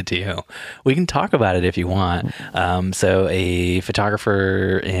texted it to you. We can talk about it if you want. So a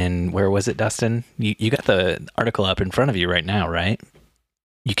photographer in, where was it, Dustin? You got the article up in front of you right now, right?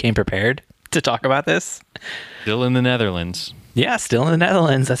 You came prepared to talk about this? Still in the Netherlands. Yeah, still in the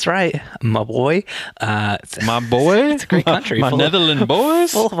Netherlands. That's right, my boy. My boy, it's a great country. My Netherlands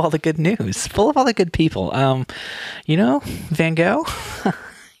boys, full of all the good news, full of all the good people. You know, Van Gogh.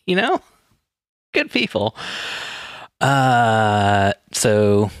 You know, good people. So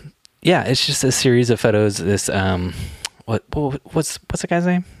yeah, it's just a series of photos. This what's the guy's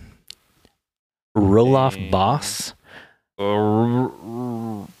name? Roloff Boss. Yeah,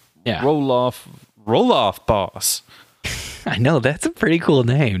 Roloff Boss. I know, that's a pretty cool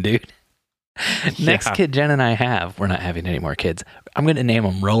name, dude. Next Yeah. kid Jen and I have, we're not having any more kids. I'm going to name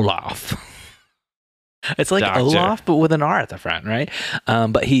him Roloff. It's like Doctor. Olaf, but with an R at the front, right?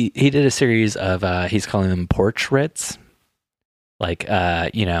 But he did a series of, he's calling them portraits. Like,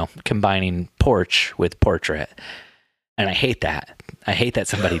 combining porch with portrait. And I hate that. I hate that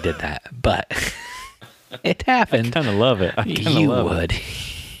somebody did that. But it happened. I kind of love it. You would.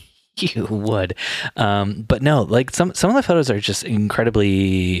 You would. But no, like some of the photos are just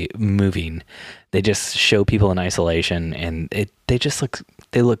incredibly moving. They just show people in isolation, and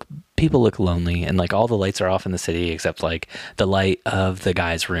people look lonely, and like all the lights are off in the city except like the light of the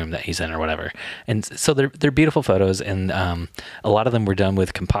guy's room that he's in or whatever. And so they're beautiful photos, and a lot of them were done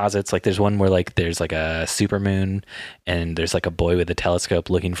with composites. Like there's one where like there's like a super moon, and there's like a boy with a telescope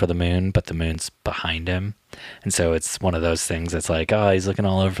looking for the moon, but the moon's behind him. And so it's one of those things that's like, oh, he's looking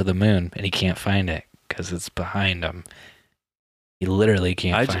all over the moon and he can't find it because it's behind him. He literally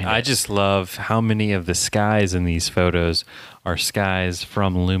can't find it. I just love how many of the skies in these photos are skies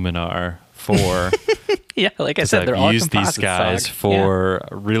from Luminar for. Yeah, like I said, they're all used these composites, guys dog. for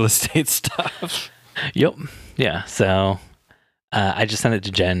real estate stuff. Yep. Yeah. So I just sent it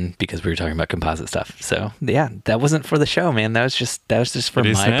to Jen because we were talking about composite stuff. So yeah, that wasn't for the show, man. That was just for It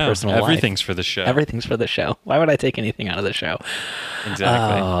is my now. personal life. Everything's for the show. Everything's for the show. Why would I take anything out of the show?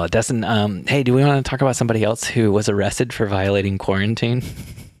 Exactly. Oh, Dustin. Hey, do we want to talk about somebody else who was arrested for violating quarantine?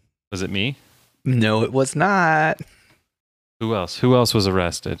 Was it me? No, it was not. Who else? Who else was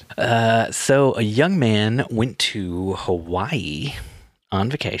arrested? So a young man went to Hawaii on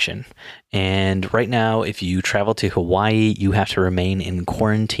vacation, and right now, if you travel to Hawaii, you have to remain in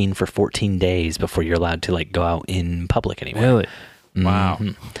quarantine for 14 days before you're allowed to like go out in public anymore. Really? Wow.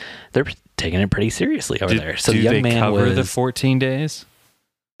 Mhm. They're taking it pretty seriously over there. So do the young they man cover was. the 14 days?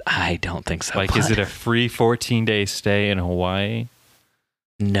 I don't think so. Like, is it a free 14-day stay in Hawaii?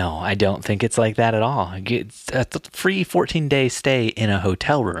 No, I don't think it's like that at all. It's a free 14-day stay in a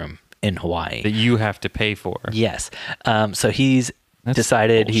hotel room in Hawaii. That you have to pay for? Yes. So he's That's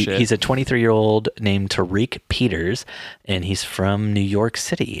decided bullshit. he's a 23-year-old named Tariq Peters, and he's from New York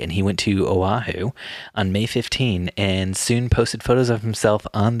City, and he went to Oahu on May 15 and soon posted photos of himself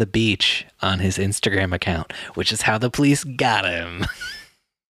on the beach on his Instagram account, which is how the police got him.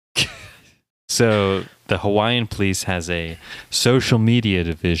 So the Hawaiian police has a social media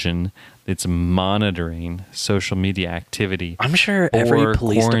division that's monitoring social media activity. I'm sure every or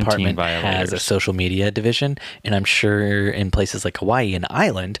police quarantine department has a violators. social media division, and I'm sure in places like Hawaii, an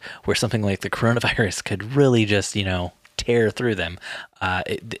island where something like the coronavirus could really just, tear through them,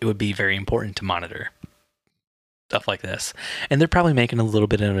 it would be very important to monitor stuff like this. And they're probably making a little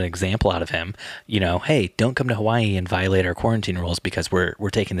bit of an example out of him. Hey, don't come to Hawaii and violate our quarantine rules because we're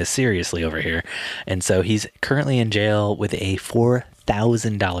taking this seriously over here. And so he's currently in jail with a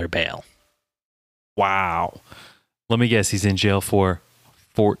 $4,000 bail. Wow. Let me guess, he's in jail for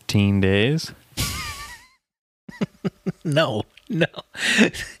 14 days? No.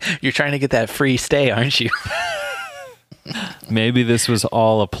 You're trying to get that free stay, aren't you? Maybe this was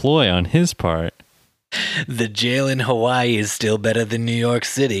all a ploy on his part. The jail in Hawaii is still better than New York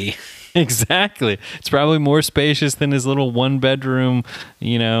City. Exactly. It's probably more spacious than his little one-bedroom,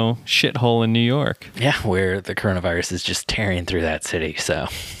 shithole in New York. Yeah, where the coronavirus is just tearing through that city. So,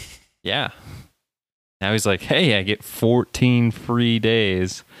 Yeah. Now he's like, hey, I get 14 free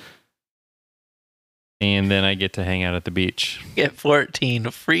days. And then I get to hang out at the beach. get 14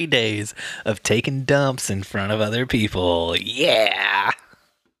 free days of taking dumps in front of other people. Yeah.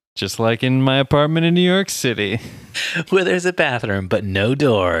 Just like in my apartment in New York City. Where there's a bathroom, but no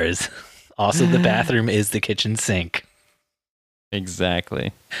doors. Also, the bathroom is the kitchen sink.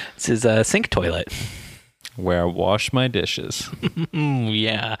 Exactly. This is a sink toilet. Where I wash my dishes.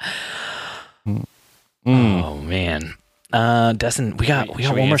 Yeah. Mm. Oh, man. Dustin, we got Should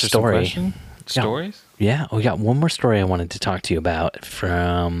one more answer some story. questions? Stories? Yeah, we got one more story I wanted to talk to you about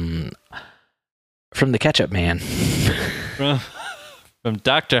from the Ketchup Man. From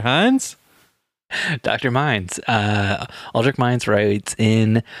Dr. Hines? Dr. Mines. Aldrich Mines writes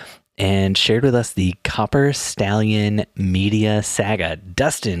in and shared with us the Copper Stallion media saga.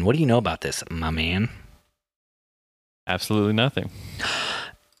 Dustin, what do you know about this, my man? Absolutely nothing.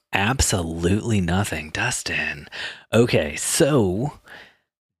 Absolutely nothing, Dustin. Okay, so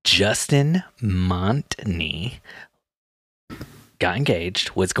Justin Montney got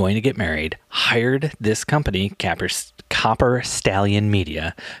engaged, was going to get married, hired this company, Copper Stallion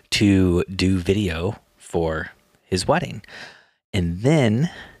Media, to do video for his wedding. And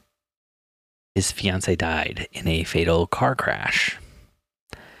then his fiance died in a fatal car crash.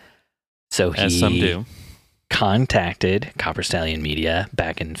 So As some do. contacted Copper Stallion Media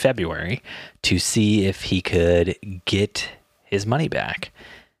back in February to see if he could get his money back,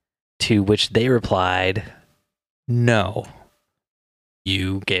 to which they replied, no.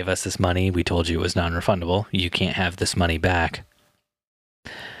 You gave us this money. We told you it was non-refundable. You can't have this money back.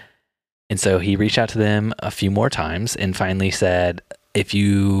 And so he reached out to them a few more times and finally said, if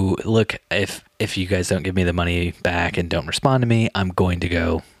you guys don't give me the money back and don't respond to me, I'm going to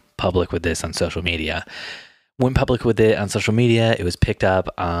go public with this on social media. Went public with it on social media. It was picked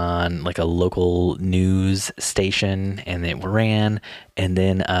up on like a local news station and it ran. And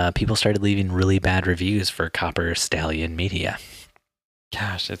then people started leaving really bad reviews for Copper Stallion Media.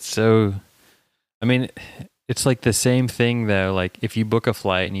 Gosh, it's like the same thing though. Like if you book a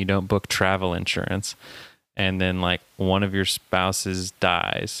flight and you don't book travel insurance and then like one of your spouses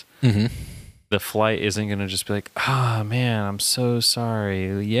dies, the flight isn't going to just be like, oh man, I'm so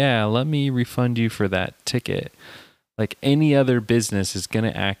sorry. Yeah, let me refund you for that ticket. Like any other business is going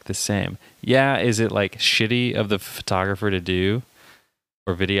to act the same. Yeah, is it like shitty of the photographer to do,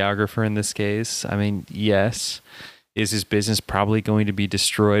 or videographer in this case? I mean, yes. Is his business probably going to be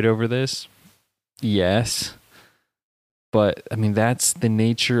destroyed over this? Yes. But, I mean, that's the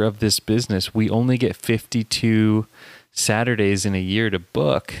nature of this business. We only get 52 Saturdays in a year to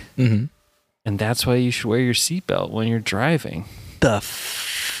book. Mm-hmm. And that's why you should wear your seatbelt when you're driving.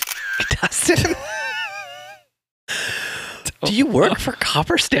 Dustin? Do you work for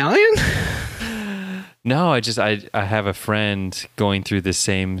Copper Stallion? No, I have a friend going through the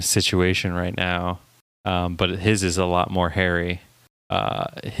same situation right now. But his is a lot more hairy.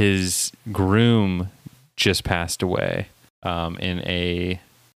 His groom just passed away in a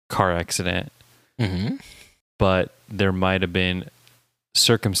car accident. Mm-hmm. But there might have been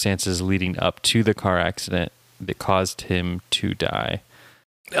circumstances leading up to the car accident that caused him to die.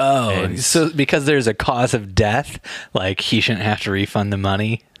 Oh, so because there's a cause of death, like he shouldn't have to refund the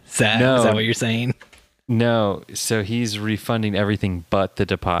money? Is that what you're saying? No, so he's refunding everything but the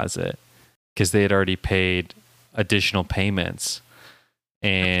deposit, because they had already paid additional payments.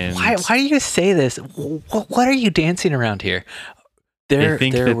 And why do you say this? What are you dancing around here? They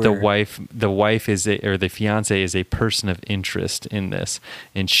think that the wife is or the fiance is a person of interest in this,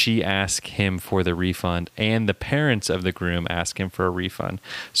 and she asked him for the refund, and the parents of the groom asked him for a refund.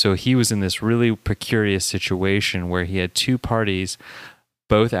 So he was in this really precarious situation where he had two parties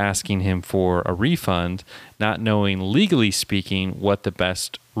both asking him for a refund, not knowing, legally speaking, what the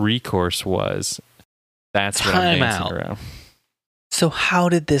best recourse was. That's what I'm dancing around. So how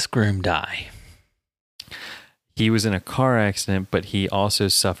did this groom die? He was in a car accident, but he also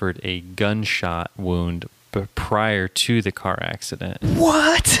suffered a gunshot wound prior to the car accident.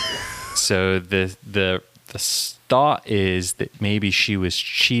 What? So the thought is that maybe she was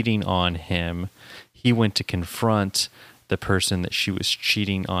cheating on him. He went to confront the person that she was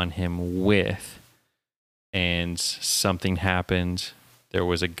cheating on him with, and something happened. There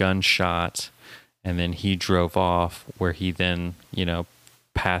was a gunshot, and then he drove off, where he then,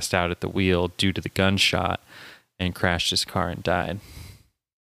 passed out at the wheel due to the gunshot and crashed his car and died.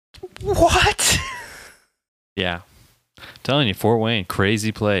 What? Yeah. I'm telling you, Fort Wayne,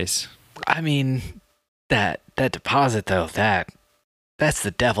 crazy place. I mean, that deposit though, that's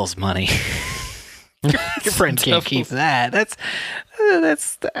the devil's money. Your friend can't keep that.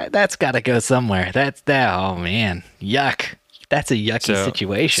 That's got to go somewhere. Oh man, yuck. That's a yucky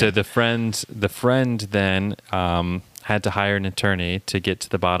situation. So the friend then had to hire an attorney to get to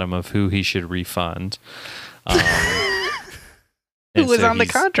the bottom of who he should refund. Who was on the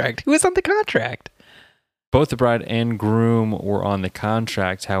contract? Both the bride and groom were on the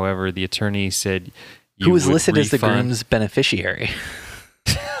contract. However, the attorney said who was listed as the groom's beneficiary.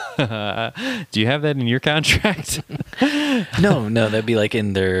 Do you have that in your contract? No, that'd be like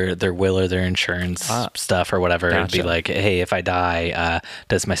in their will or their insurance stuff or whatever. Gotcha. It'd be like, hey, if I die,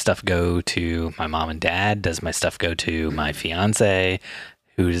 does my stuff go to my mom and dad? Does my stuff go to my fiance?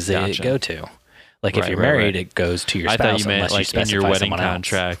 Who does it go to? Like if you're married, it goes to your spouse. I thought you meant like in your wedding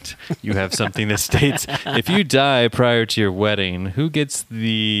contract, you have something that states if you die prior to your wedding, who gets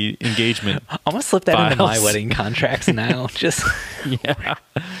the engagement? I'm gonna slip that into my wedding contracts now. Just yeah.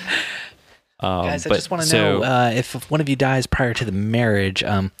 Guys, I but- just want to so- know if one of you dies prior to the marriage,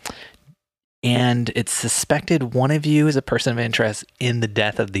 and it's suspected one of you is a person of interest in the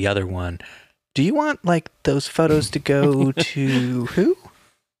death of the other one. Do you want like those photos to go to who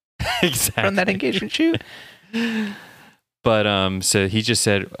exactly. from that engagement shoot? But so he just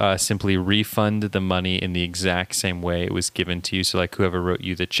said simply refund the money in the exact same way it was given to you. So like whoever wrote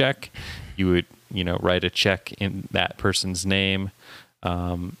you the check, you would write a check in that person's name,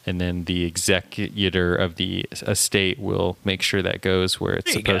 and then the executor of the estate will make sure that goes where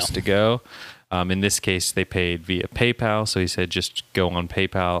it's supposed to go. In this case, they paid via PayPal, so he said just go on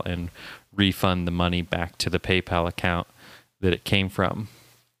PayPal and refund the money back to the PayPal account that it came from.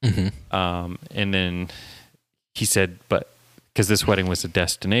 Mm-hmm. And then he said, but because this wedding was a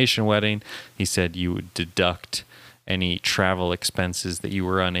destination wedding, he said you would deduct any travel expenses that you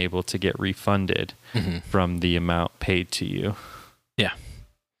were unable to get refunded from the amount paid to you. Yeah.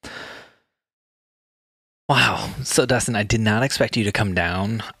 Wow. So, Dustin, I did not expect you to come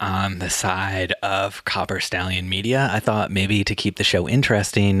down on the side of Copper Stallion Media. I thought maybe to keep the show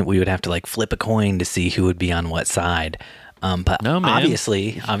interesting, we would have to like flip a coin to see who would be on what side. But No, man.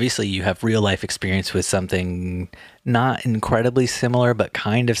 obviously, you have real life experience with something not incredibly similar, but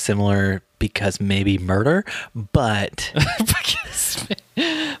kind of similar because maybe murder. But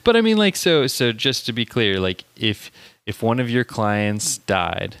But I mean, like, so just to be clear, like, if one of your clients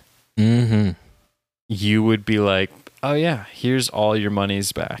died, mm-hmm. you would be like, oh yeah, here's all your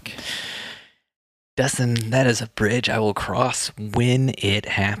monies back. Dustin, that is a bridge I will cross when it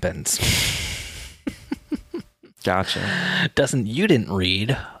happens. Gotcha. Dustin, you didn't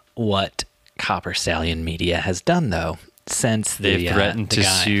read what Copper Stallion Media has done, though, since They've threatened the to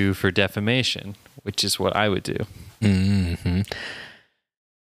guy. sue for defamation, which is what I would do. Mm-hmm.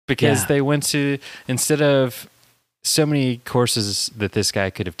 Because Yeah. they went to, instead of so many courses that this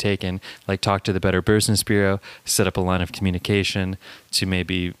guy could have taken, like talk to the Better Business Bureau, set up a line of communication to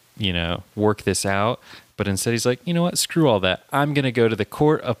maybe, work this out. But instead he's like, you know what, screw all that. I'm going to go to the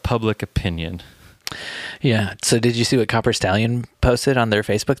court of public opinion. Yeah. So did you see what Copper Stallion posted on their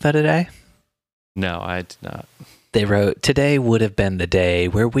Facebook the other day? No, I did not. They wrote, today would have been the day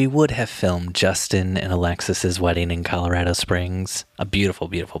where we would have filmed Justin and Alexis's wedding in Colorado Springs. A beautiful,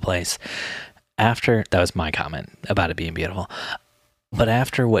 beautiful place. That was my comment about it being beautiful. But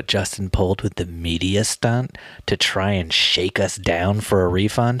after what Justin pulled with the media stunt to try and shake us down for a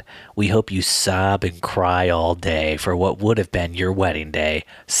refund, we hope you sob and cry all day for what would have been your wedding day.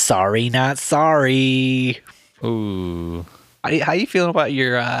 Sorry, not sorry. Ooh. How you feeling about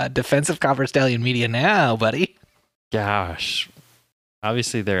your defensive Copper Stallion Media now, buddy? Gosh.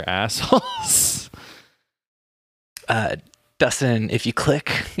 Obviously they're assholes. Dustin, if you click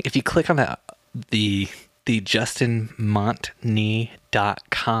on the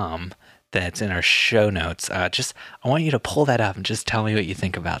justinmontney.com that's in our show notes, I want you to pull that up and just tell me what you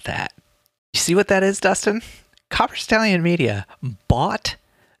think about that. You see what that is, Dustin? Copper Stallion Media bought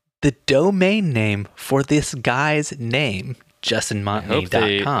the domain name for this guy's name,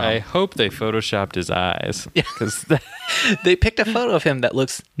 justinmontney.com. I hope they photoshopped his eyes. Yeah. 'Cause They picked a photo of him that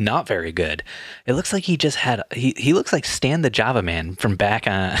looks not very good. It looks like he just had he looks like Stan the Java Man from back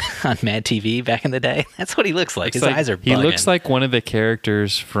on Mad TV back in the day. That's what he looks like. His eyes are bugging. He looks like one of the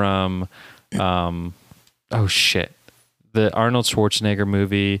characters from oh shit. The Arnold Schwarzenegger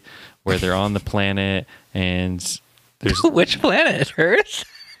movie where they're on the planet and there's which planet? Earth?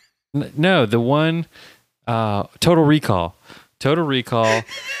 no, the one Total Recall. Total Recall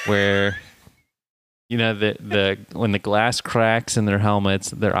where the when the glass cracks in their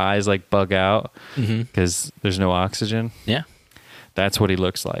helmets, their eyes like bug out because there's no oxygen. Yeah. That's what he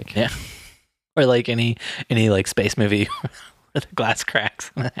looks like. Yeah. Or like any like space movie where the glass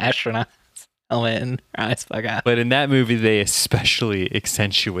cracks and the astronaut's helmet and their eyes bug out. But in that movie, they especially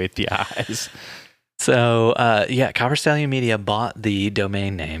accentuate the eyes. So, Copper Stallion Media bought the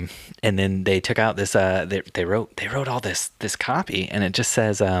domain name, and then they took out this. They wrote all this copy, and it just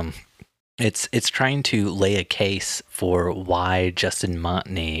says, it's trying to lay a case for why Justin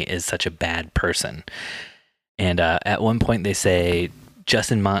Montney is such a bad person. And at one point, they say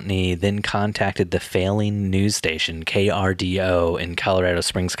Justin Montney then contacted the failing news station KRDO in Colorado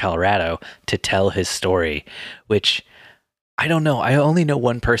Springs, Colorado, to tell his story, which. I don't know. I only know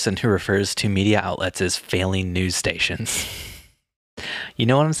one person who refers to media outlets as failing news stations. You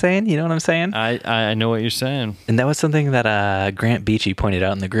know what I'm saying? I know what you're saying. And that was something that Grant Beachy pointed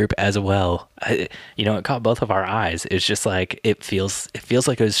out in the group as well. It caught both of our eyes. It's just like it feels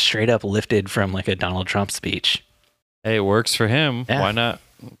like it was straight up lifted from like a Donald Trump speech. Hey, it works for him. Yeah. Why not?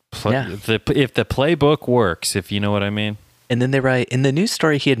 Yeah. If the playbook works, if you know what I mean. And then they write, in the news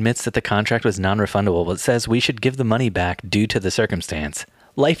story, he admits that the contract was non-refundable, but says we should give the money back due to the circumstance.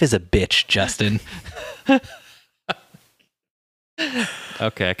 Life is a bitch, Justin.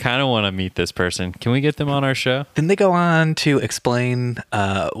 Okay, I kind of want to meet this person. Can we get them on our show? Then they go on to explain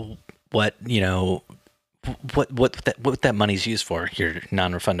what that money's used for, your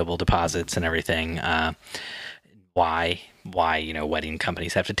non-refundable deposits and everything. Why wedding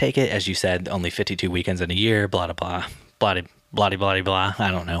companies have to take it. As you said, only 52 weekends in a year, blah, blah, blah, blah, blah, blah, blah.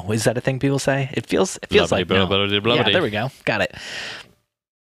 I don't know. Is that a thing people say? It feels like no. Yeah, there we go. Got it.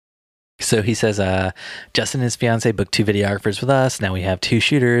 So he says, Justin and his fiance booked 2 videographers with us. Now we have 2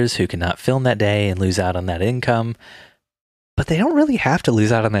 shooters who cannot film that day and lose out on that income. But they don't really have to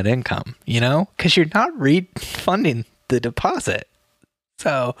lose out on that income, because you're not refunding the deposit.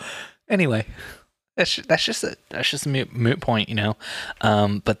 So anyway, that's just a moot point,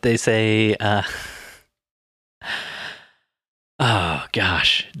 But they say, oh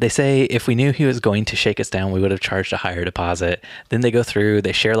gosh, they say if we knew he was going to shake us down, we would have charged a higher deposit. Then they go through,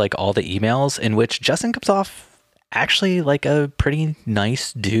 they share like all the emails in which Justin comes off actually like a pretty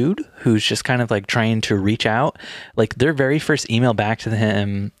nice dude who's just kind of like trying to reach out. Like their very first email back to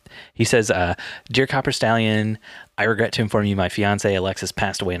him, he says, Dear Copper Stallion, I regret to inform you my fiance Alexis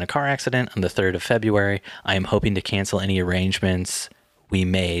passed away in a car accident on the 3rd of February. I am hoping to cancel any arrangements we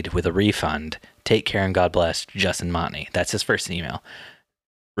made with a refund. Take care and God bless, Justin Montney. That's his first email.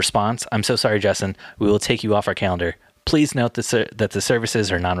 Response, I'm so sorry, Justin. We will take you off our calendar. Please note that the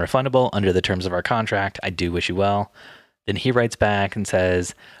services are non-refundable under the terms of our contract. I do wish you well. Then he writes back and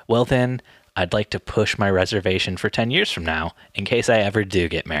says, well then, I'd like to push my reservation for 10 years from now in case I ever do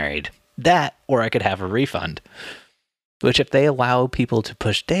get married. That, or I could have a refund. Which if they allow people to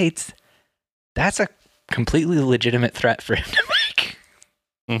push dates, that's a completely legitimate threat for him to make.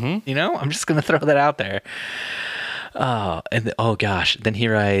 Mm-hmm. I'm just going to throw that out there. Oh gosh. Then he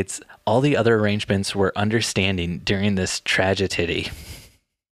writes, all the other arrangements were understanding during this tragedy,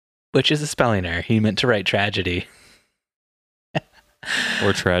 which is a spelling error. He meant to write tragedy.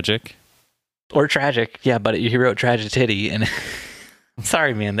 Or tragic. Or tragic. Yeah, but he wrote tragedy. And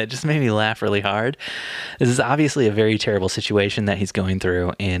sorry, man, that just made me laugh really hard. This is obviously a very terrible situation that he's going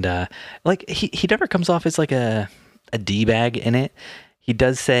through. And like he never comes off as like a D-bag in it. He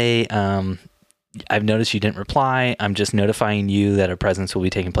does say, I've noticed you didn't reply. I'm just notifying you that a presence will be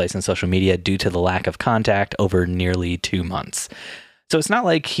taking place on social media due to the lack of contact over nearly 2 months. So it's not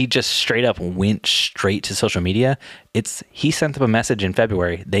like he just straight up went straight to social media. He sent them a message in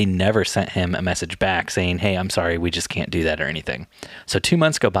February. They never sent him a message back saying, hey, I'm sorry, we just can't do that or anything. So 2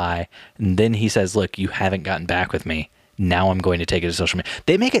 months go by, and then he says, look, you haven't gotten back with me. Now I'm going to take it to social media.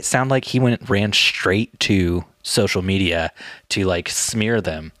 They make it sound like he ran straight to social media to like smear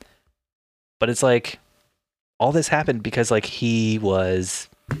them. But it's like all this happened because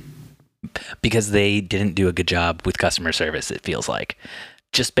because they didn't do a good job with customer service, it feels like,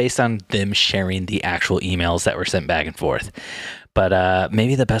 just based on them sharing the actual emails that were sent back and forth. But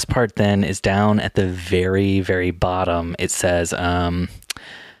maybe the best part then is down at the very, very bottom. It says,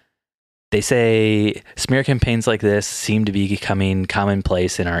 they say smear campaigns like this seem to be becoming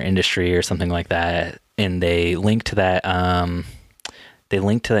commonplace in our industry or something like that. And they link to that. They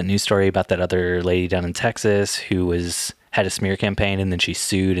linked to that news story about that other lady down in Texas who had a smear campaign and then she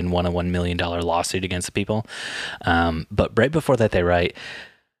sued and won a $1 million lawsuit against the people. But right before that, they write,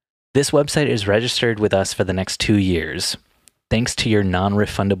 this website is registered with us for the next 2 years. Thanks to your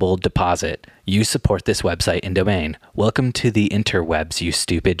non-refundable deposit, you support this website and domain. Welcome to the interwebs, you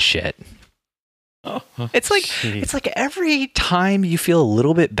stupid shit. Oh, it's like every time you feel a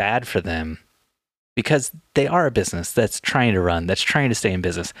little bit bad for them, because they are a business that's trying to run, that's trying to stay in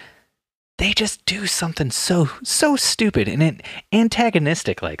business, they just do something so stupid and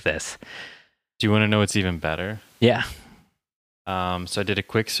antagonistic like this. Do you want to know what's even better? Yeah. So I did a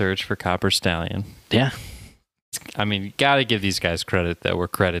quick search for Copper Stallion. Yeah. I mean, you got to give these guys credit though, where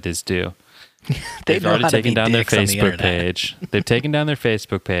credit is due. They've already taken down their Facebook page. They've taken down their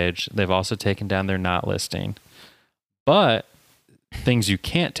Facebook page. They've also taken down their not listing. But things you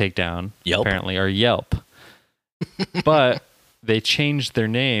can't take down, Yelp. Apparently, are Yelp. But they changed their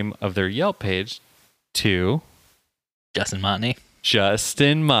name of their Yelp page to Justin Montney.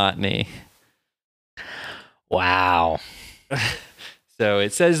 Justin Montney. Wow. So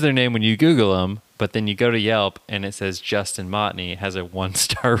it says their name when you Google them, but then you go to Yelp and it says Justin Montney has a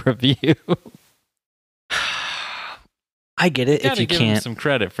 1-star review. I get it if you give can't. them some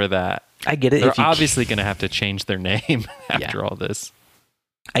credit for that. I get it. They're if you obviously going to have to change their name after all this.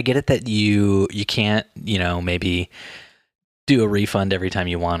 I get it that you can't, maybe do a refund every time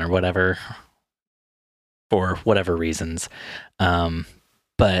you want or whatever. for whatever reasons.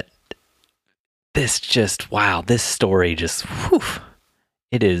 But this just, wow, this story just, whew,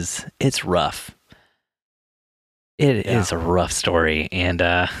 it's rough. It is a rough story. And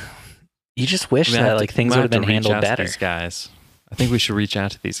you just wish that like things would have been handled better. These guys. I think we should reach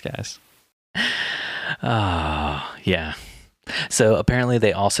out to these guys. Oh, yeah. So apparently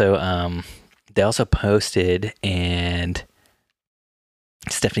they also posted, and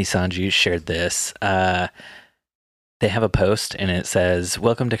Stephanie Sanju shared this. They have a post and it says,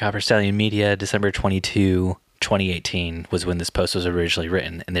 "Welcome to Copper Stallion Media, December 22, 2018 was when this post was originally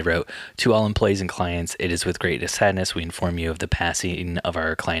written." And they wrote, "To all employees and clients, it is with great sadness we inform you of the passing of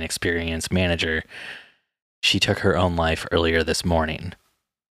our client experience manager. She took her own life earlier this morning."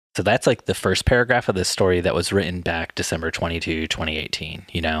 So that's like the first paragraph of this story that was written back December 22, 2018,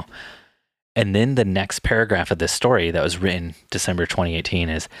 you know? And then the next paragraph of this story that was written December 2018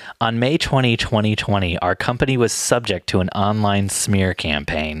 is, "On May 20, 2020, our company was subject to an online smear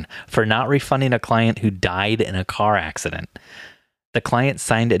campaign for not refunding a client who died in a car accident. The client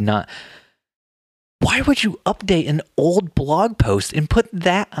signed a not..." Why would you update an old blog post and put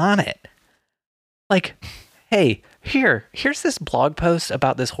that on it? Like, hey, here's this blog post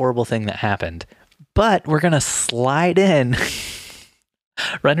about this horrible thing that happened, but we're going to slide in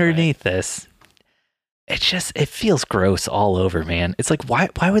right underneath this. It feels gross all over, man. It's like, why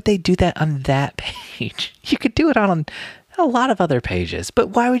would they do that on that page? You could do it on a lot of other pages,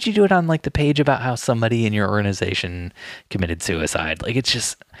 but why would you do it on like the page about how somebody in your organization committed suicide? Like,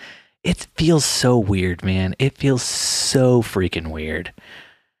 it feels so weird, man. It feels so freaking weird.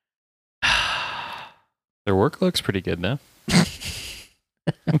 Their work looks pretty good now.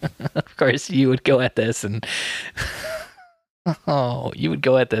 Of course, you would go at this and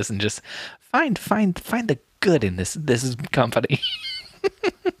just find the good in this company.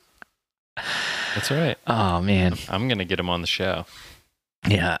 That's right. Oh man, I'm gonna get him on the show.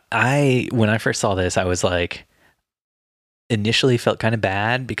 Yeah, when I first saw this, I was like, initially felt kind of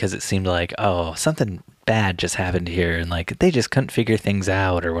bad because it seemed like, oh, something bad just happened here, and like they just couldn't figure things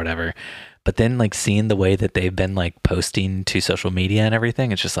out or whatever. But then like seeing the way that they've been like posting to social media and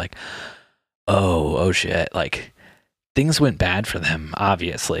everything, it's just like, oh shit, like things went bad for them,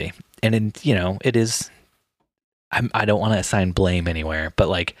 obviously. And it is, I don't want to assign blame anywhere, but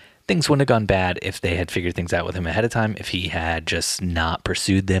like things wouldn't have gone bad if they had figured things out with him ahead of time, if he had just not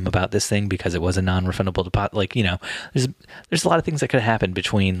pursued them about this thing because it was a non-refundable deposit. Like, there's a lot of things that could have happened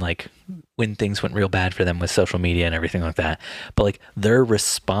between like when things went real bad for them with social media and everything like that. But like their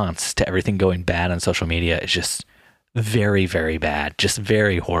response to everything going bad on social media is just very, very bad, just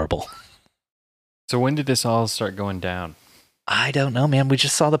very horrible. So when did this all start going down? I don't know, man. We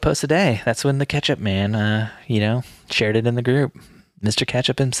just saw the post today. That's when the Ketchup Man, shared it in the group. Mr.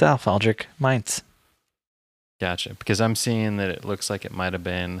 Ketchup himself, Aldrich Meintz. Gotcha. Because I'm seeing that it looks like it might have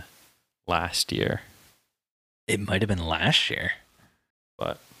been last year. It might have been last year.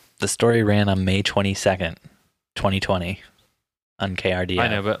 But the story ran on May 22nd, 2020 on KRDO. I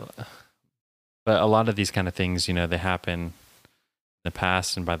know, but a lot of these kind of things, they happen in the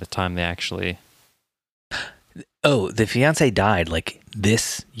past, and by the time they actually... Oh, the fiance died like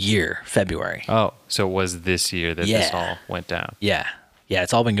this year, February. Oh, so it was this year that this all went down. Yeah. Yeah,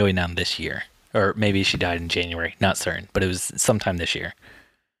 it's all been going down this year. Or maybe she died in January, not certain, but it was sometime this year.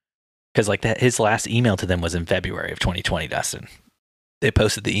 Because like that, his last email to them was in February of 2020, Dustin. They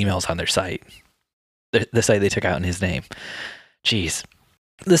posted the emails on their site. The site they took out in his name. Jeez.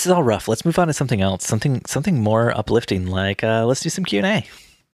 This is all rough. Let's move on to something else. Something more uplifting, like let's do some Q&A.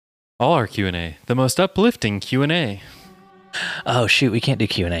 All our Q&A. The most uplifting Q&A. Oh, shoot. We can't do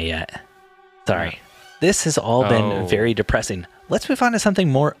Q&A yet. Sorry. This has all been very depressing. Let's move on to something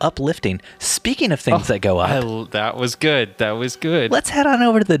more uplifting. Speaking of things that go up. That was good. Let's head on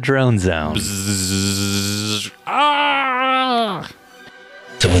over to the drone zone.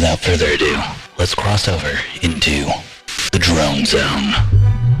 So without further ado, let's cross over into the drone zone.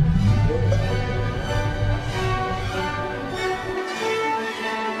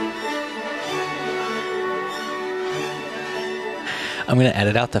 I'm going to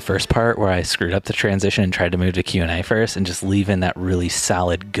edit out the first part where I screwed up the transition and tried to move to Q&A first and just leave in that really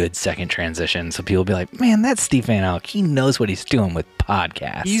solid, good second transition. So people will be like, man, that's Steve Van Alk. He knows what he's doing with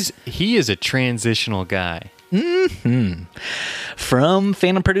podcasts. He is a transitional guy. Mm-hmm. From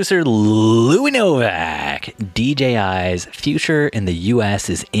Phantom producer Louis Novak, DJI's future in the U.S.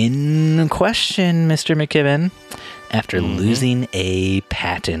 is in question, Mr. McKibben, after losing a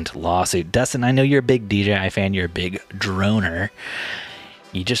patent lawsuit. Dustin, I know you're a big DJI fan. You're a big droner.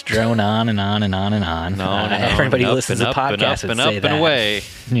 You just drone on and on and on and on. No, everybody who listens to podcasts would say that. Away.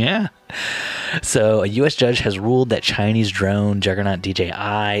 Yeah. So, a U.S. judge has ruled that Chinese drone juggernaut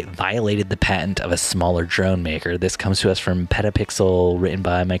DJI violated the patent of a smaller drone maker. This comes to us from Petapixel, written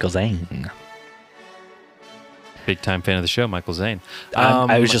by Michael Zhang. Big time fan of the show, Michael Zane.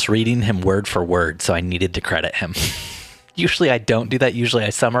 I was just reading him word for word, so I needed to credit him. Usually I don't do that. Usually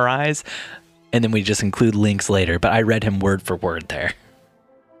I summarize, and then we just include links later. But I read him word for word there.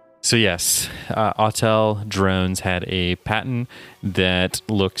 So yes, Autel Drones had a patent that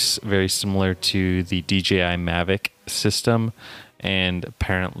looks very similar to the DJI Mavic system, and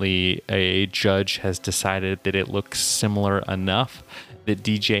apparently a judge has decided that it looks similar enough that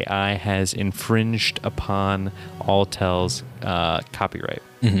DJI has infringed upon Autel's copyright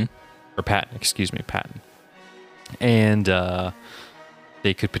or patent, and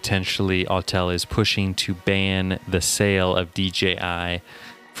they could potentially, Autel is pushing to ban the sale of DJI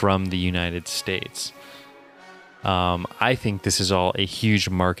from the United States. I think this is all a huge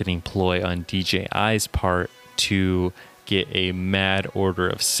marketing ploy on DJI's part to get a mad order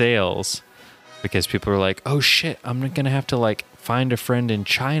of sales, because people are like, oh shit, I'm going to have to like find a friend in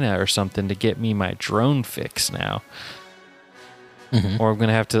China or something to get me my drone fix now. Or I'm going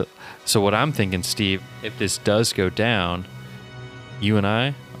to have to. So what I'm thinking, Steve, if this does go down, you and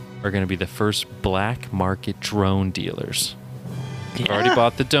I are going to be the first black market drone dealers. I've already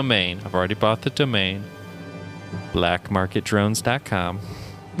bought the domain. Blackmarketdrones.com.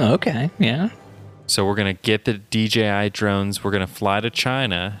 Okay, yeah. So we're going to get the DJI drones. We're going to fly to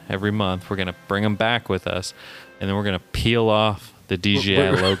China every month. We're going to bring them back with us. And then we're going to peel off the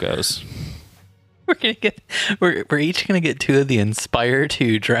DJI logos. We're each going to get 2 of the Inspire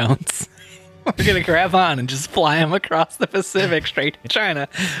 2 drones. We're going to grab on and just fly them across the Pacific straight to China.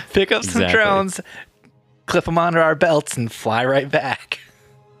 Pick up some drones, clip them onto our belts, and fly right back.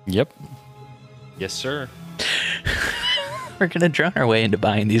 Yep. Yes, sir. We're going to drone our way into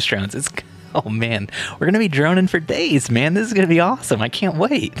buying these drones. Oh, man. We're going to be droning for days, man. This is going to be awesome. I can't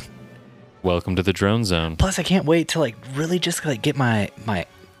wait. Welcome to the drone zone. Plus, I can't wait to like really just like get my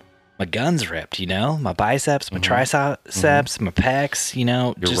guns ripped, you know? My biceps, my triceps, my pecs, you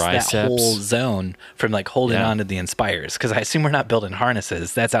know? Your just riceps. That whole zone from like holding on to the Inspires. Because I assume we're not building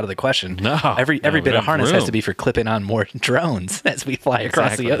harnesses. That's out of the question. No. Every bit of harness has to be for clipping on more drones as we fly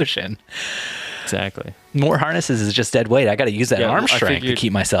across the ocean. Exactly. More harnesses is just dead weight. I got to use that arm strength to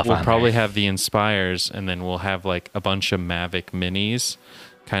keep myself on. We'll probably have the Inspires, and then we'll have like a bunch of Mavic Minis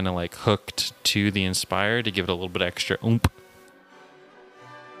kind of like hooked to the Inspire to give it a little bit extra oomph.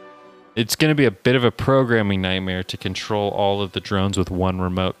 It's going to be a bit of a programming nightmare to control all of the drones with one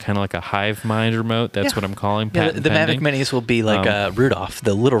remote, kind of like a hive mind remote. That's what I'm calling patent the pending. Mavic Minis will be like Rudolph,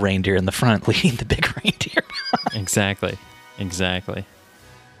 the little reindeer in the front, leading the big reindeer. Exactly.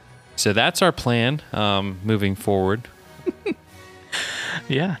 So that's our plan moving forward.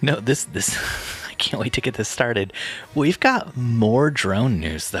 Yeah, no, this I can't wait to get this started. We've got more drone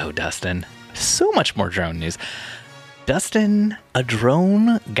news though, Dustin. So much more drone news. Dustin, a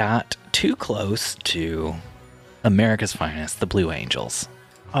drone got too close to America's finest, the Blue Angels.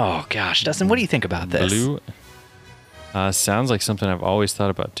 Oh gosh, Dustin, what do you think about this? Blue sounds like something I've always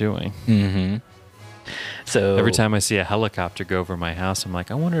thought about doing. Mm-hmm. So every time I see a helicopter go over my house, I'm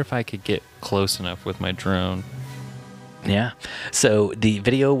like, I wonder if I could get close enough with my drone. Yeah. So the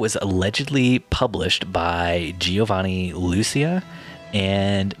video was allegedly published by Giovanni Lucia,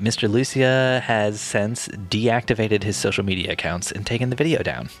 and Mr. Lucia has since deactivated his social media accounts and taken the video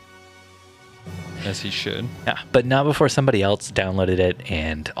down. As he should. Yeah, but not before somebody else downloaded it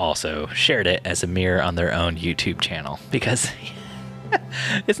and also shared it as a mirror on their own YouTube channel. Because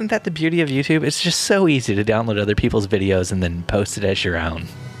isn't that the beauty of YouTube? It's just so easy to download other people's videos and then post it as your own.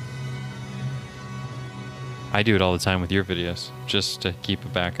 I do it all the time with your videos, just to keep a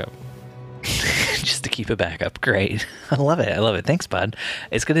backup. Just to keep a backup. Great. I love it. Thanks, bud.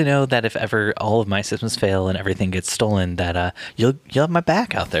 It's good to know that if ever all of my systems fail and everything gets stolen, that you'll have my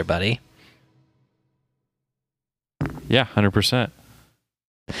back out there, buddy. Yeah, 100%.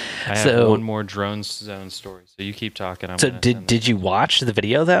 I have one more drone zone story, so you keep talking. So did you watch the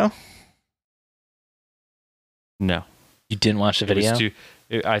video though? No. You didn't watch the video?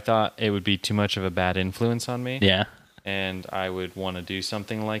 I thought it would be too much of a bad influence on me. Yeah. And I would want to do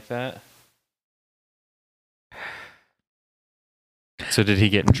something like that. So did he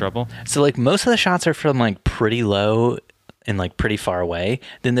get in trouble? So like most of the shots are from like pretty low and like pretty far away.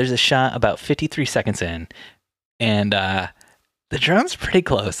 Then there's a shot about 53 seconds in, and the drone's pretty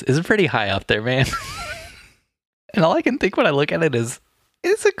close. It's pretty high up there, man. And all I can think when I look at it is,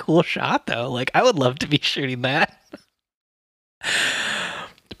 it's a cool shot though. Like I would love to be shooting that.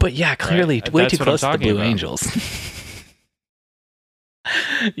 But yeah, clearly way too close to the Blue Angels.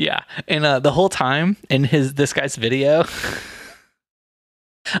 Yeah, and the whole time in this guy's video,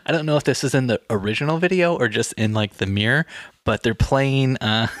 I don't know if this is in the original video or just in like the mirror, but they're playing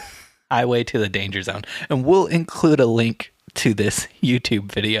Highway to the Danger Zone, and we'll include a link to this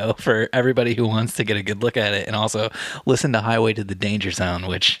YouTube video for everybody who wants to get a good look at it and also listen to Highway to the Danger Zone,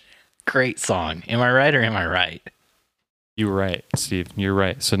 which great song. Am I right or am I right? You're right, Steve. You're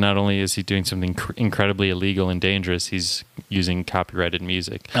right. So not only is he doing something incredibly illegal and dangerous, he's using copyrighted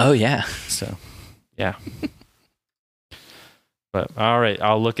music. Oh yeah. So, yeah. But all right,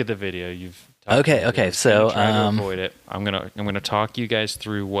 I'll look at the video. You've okay. So try to avoid it. I'm gonna talk you guys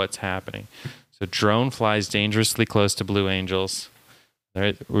through what's happening. So drone flies dangerously close to Blue Angels. All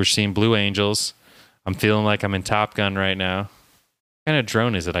right, we're seeing Blue Angels. I'm feeling like I'm in Top Gun right now. What kind of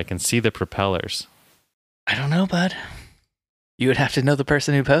drone is it? I can see the propellers. I don't know, bud. You would have to know the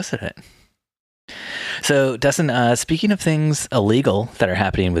person who posted it. So, Dustin, speaking of things illegal that are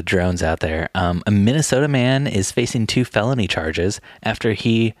happening with drones out there, a Minnesota man is facing 2 felony charges after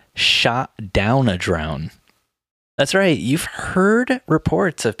he shot down a drone. That's right. You've heard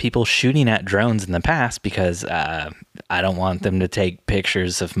reports of people shooting at drones in the past because I don't want them to take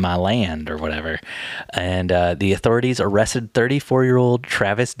pictures of my land or whatever. And the authorities arrested 34-year-old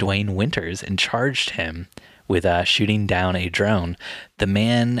Travis Dwayne Winters and charged him with shooting down a drone. The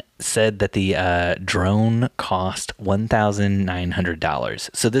man said that the drone cost $1,900.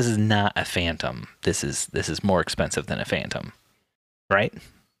 So this is not a Phantom. This is more expensive than a Phantom, right?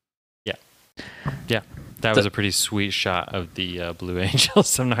 Yeah. That was a pretty sweet shot of the Blue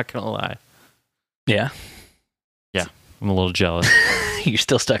Angels. I'm not gonna lie. Yeah. Yeah, I'm a little jealous. You're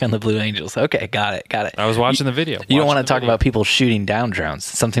still stuck on the Blue Angels. Okay, got it. I was watching the video. You don't want to talk about people shooting down drones.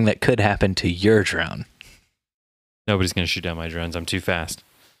 Something that could happen to your drone. Nobody's going to shoot down my drones. I'm too fast.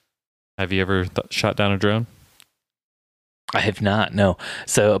 Have you ever shot down a drone? I have not, no.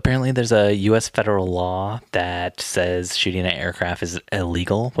 So apparently there's a U.S. federal law that says shooting an aircraft is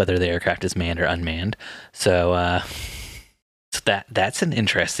illegal, whether the aircraft is manned or unmanned. So, that's an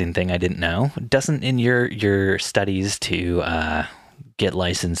interesting thing I didn't know. Doesn't in your studies to get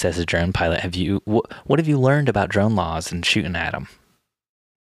licensed as a drone pilot, what have you learned about drone laws and shooting at them?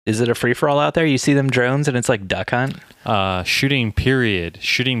 Is it a free-for-all out there? You see them drones and it's like duck hunt? Shooting period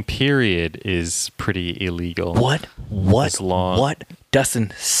is pretty illegal. What? What?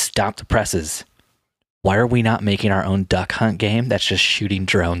 Dustin, stop the presses. Why are we not making our own duck hunt game that's just shooting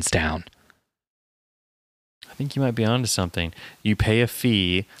drones down? I think you might be onto something. You pay a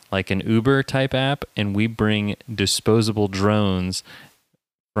fee, like an Uber type app, and we bring disposable drones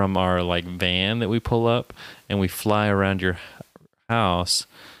from our like van that we pull up, and we fly around your house,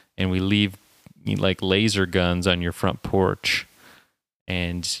 and we leave like laser guns on your front porch,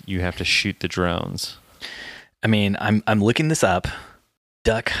 and you have to shoot the drones. I mean, I'm looking this up.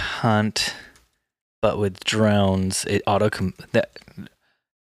 Duck hunt, but with drones.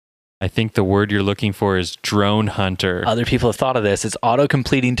 I think the word you're looking for is drone hunter. Other people have thought of this. It's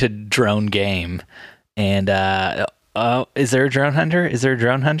auto-completing to drone game. And is there a drone hunter? Is there a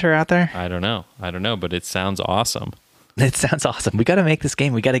drone hunter out there? I don't know, but it sounds awesome. It sounds awesome. We got to make this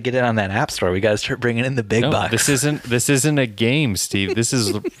game. We got to get it on that app store. We got to start bringing in the big bucks. This isn't a game, Steve. This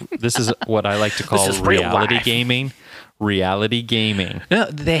is what I like to call reality gaming. Reality gaming. No,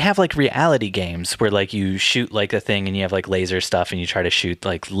 they have like reality games where like you shoot like a thing and you have like laser stuff and you try to shoot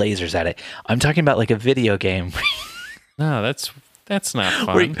like lasers at it. I'm talking about like a video game. No, that's not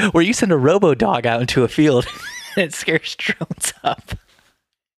fun. Where you send a robo-dog out into a field and it scares drones up.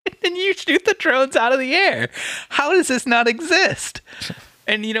 And you shoot the drones out of the air. How does this not exist?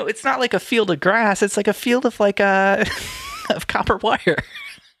 And it's not like a field of grass. It's like a field of like of copper wire.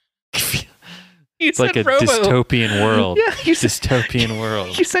 It's like a dystopian world. Yeah, dystopian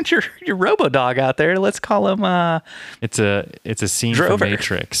world. You sent your robo-dog out there. Let's call him. It's a scene Drover. from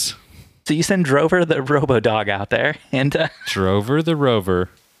Matrix. So you send Drover the robo-dog out there, and Drover the rover.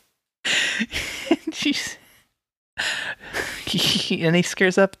 And he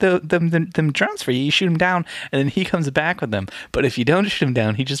scares up them drones for you. You shoot him down, and then he comes back with them. But if you don't shoot him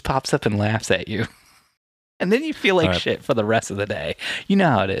down, he just pops up and laughs at you. And then you feel like shit for the rest of the day. You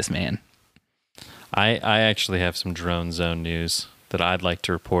know how it is, man. I actually have some drone zone news that I'd like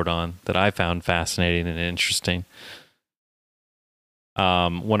to report on that I found fascinating and interesting.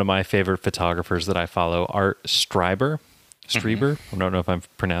 One of my favorite photographers that I follow, Art Streiber. I don't know if I'm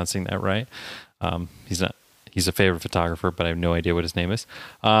pronouncing that right. He's a favorite photographer, but I have no idea what his name is.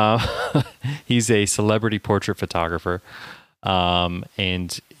 He's a celebrity portrait photographer.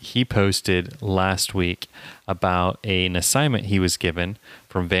 And he posted last week about an assignment he was given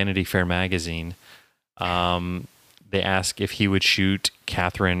from Vanity Fair magazine. they ask if he would shoot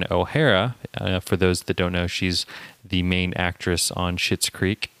Catherine O'Hara. For those that don't know, she's the main actress on Schitt's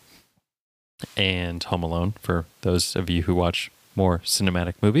Creek and Home Alone, for those of you who watch more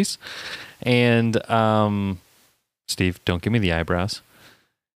cinematic movies. And Steve, don't give me the eyebrows.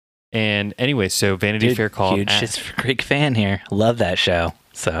 And anyway, so Vanity Fair called. Huge Schitt's Creek fan here. Love that show.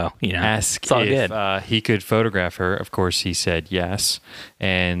 So, ask it's all if good. He could photograph her. Of course, he said yes.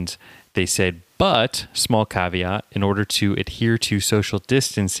 And they said, but, small caveat, in order to adhere to social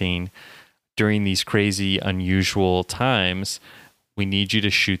distancing during these crazy, unusual times, we need you to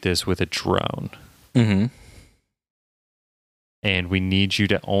shoot this with a drone. Mm-hmm. And we need you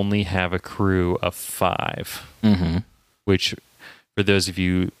to only have a crew of 5. Mm-hmm. Which, for those of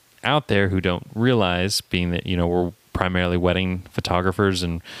you out there who don't realize, being that, we're primarily wedding photographers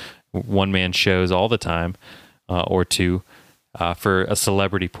and one-man shows all the time, or 2, for a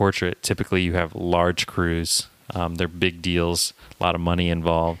celebrity portrait, typically you have large crews. They're big deals, a lot of money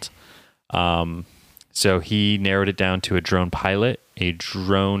involved. So he narrowed it down to a drone pilot, a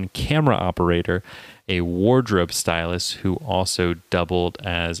drone camera operator, a wardrobe stylist who also doubled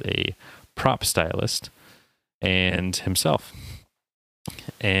as a prop stylist, and himself.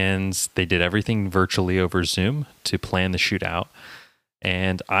 And they did everything virtually over Zoom to plan the shoot out.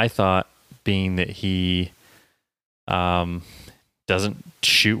 And I thought, being that he doesn't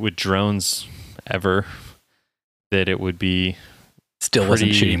shoot with drones ever, that it would be still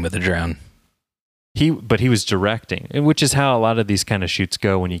wasn't shooting with a drone. But he was directing, which is how a lot of these kind of shoots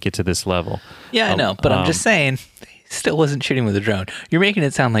go when you get to this level. Yeah, I know, but I'm just saying, he still wasn't shooting with a drone. You're making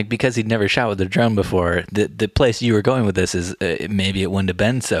it sound like because he'd never shot with a drone before, the place you were going with this is maybe it wouldn't have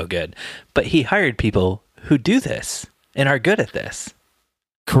been so good. But he hired people who do this and are good at this.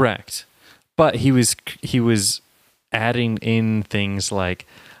 Correct. But he was adding in things like,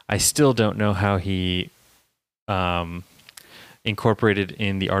 I still don't know how he incorporated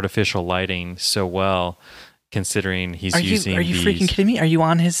in the artificial lighting so well, considering he's using. Are you freaking kidding me? Are you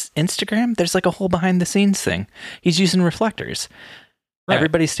on his Instagram? There's like a whole behind the scenes thing. He's using reflectors. Right.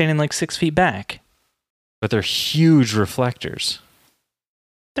 Everybody's standing like 6 feet back. But they're huge reflectors.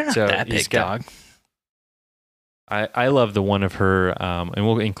 They're not that big, dog. I love the one of her, and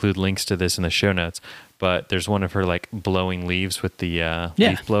we'll include links to this in the show notes, but there's one of her like blowing leaves with the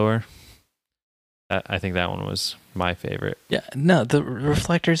leaf blower. I think that one was my favorite. Yeah, no, the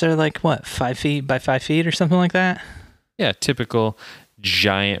reflectors are like, what, 5 feet by 5 feet or something like that? Yeah, typical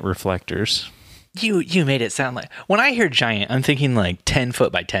giant reflectors. You made it sound like, when I hear giant, I'm thinking like 10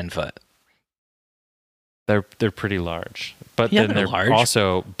 foot by 10 foot. They're pretty large. But then they're large.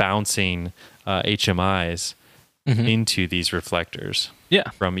 Also bouncing HMIs into these reflectors. Yeah.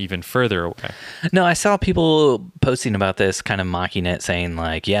 From even further away. No, I saw people posting about this, kind of mocking it, saying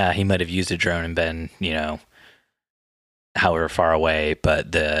like, yeah, he might have used a drone and been, however far away,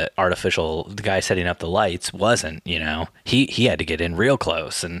 but the guy setting up the lights wasn't, he had to get in real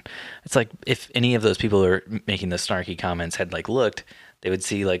close. And it's like, if any of those people who are making the snarky comments had like looked, they would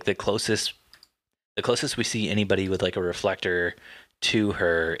see like the closest we see anybody with like a reflector to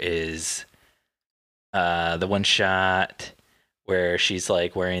her is the one shot where she's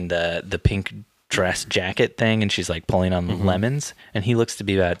like wearing the pink dress jacket thing and she's like pulling on lemons, and he looks to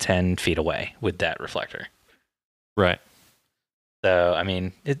be about 10 feet away with that reflector. Right. So, I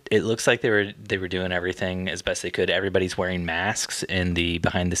mean, it looks like they were doing everything as best they could. Everybody's wearing masks in the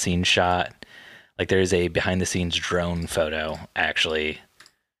behind the scenes shot. Like there is a behind the scenes drone photo actually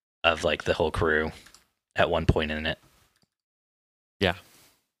of like the whole crew at one point in it. Yeah.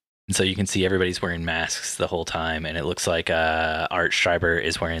 And so you can see everybody's wearing masks the whole time, and it looks like Art Schreiber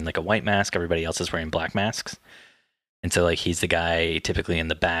is wearing like a white mask. Everybody else is wearing black masks. And so like he's the guy typically in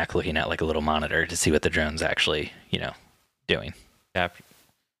the back looking at like a little monitor to see what the drone's actually, doing.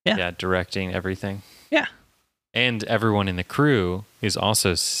 Yeah, directing everything. Yeah. And everyone in the crew is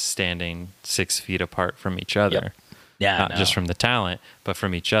also standing 6 feet apart from each other. Yep. Yeah. Not just from the talent, but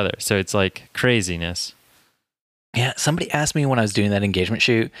from each other. So it's like craziness. Yeah, somebody asked me when I was doing that engagement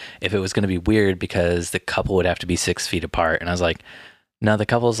shoot if it was going to be weird because the couple would have to be 6 feet apart. And I was like, no, the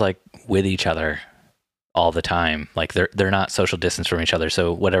couple's like with each other all the time. Like they're not social distance from each other.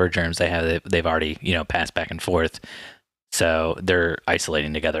 So whatever germs they have, they've already, passed back and forth. So they're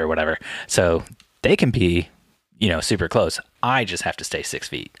isolating together or whatever. So they can be, super close. I just have to stay 6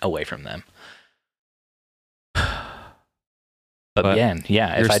 feet away from them. But again,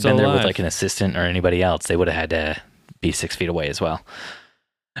 yeah, if I'd been there with like an assistant or anybody else, they would have had to be 6 feet away as well.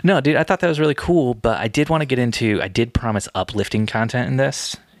 No, dude, I thought that was really cool, but I did want to get into, I did promise uplifting content in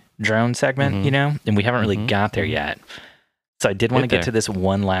this drone segment, and we haven't really got there yet. So I did want to get to this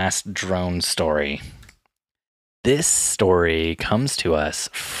one last drone story. This story comes to us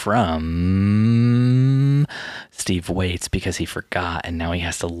from Steve Waits because he forgot and now he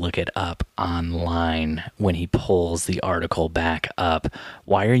has to look it up online when he pulls the article back up.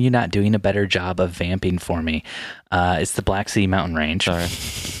 Why are you not doing a better job of vamping for me? It's the Black Sea Mountain Range. Sorry.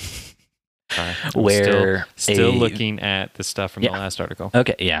 Where still looking at the stuff from the last article.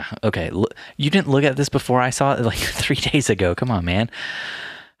 Okay, yeah. Okay. You didn't look at this before I saw it like 3 days ago. Come on, man.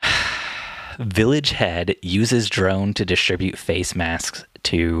 Village head uses drone to distribute face masks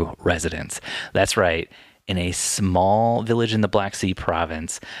to residents. That's right. In a small village in the Black Sea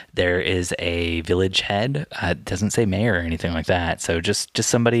province, there is a village head. It doesn't say mayor or anything like that. So just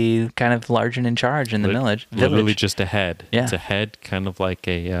somebody kind of large and in charge in the village. Literally just a head. Yeah. It's a head, kind of like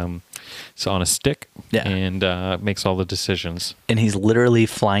it's on a stick, and makes all the decisions. And he's literally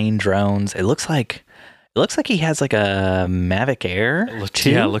flying drones. It looks like he has like a Mavic Air.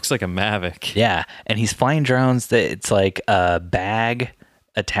 Yeah, it looks like a Mavic. Yeah, and he's flying drones that it's like a bag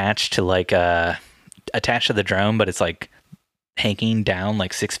attached to the drone, but it's like hanging down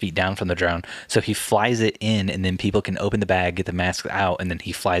like 6 feet down from the drone. So he flies it in, and then people can open the bag, get the mask out, and then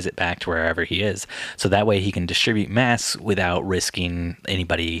he flies it back to wherever he is. So that way he can distribute masks without risking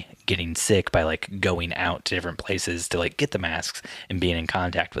anybody getting sick by like going out to different places to like get the masks and being in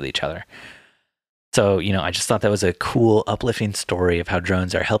contact with each other. So, I just thought that was a cool, uplifting story of how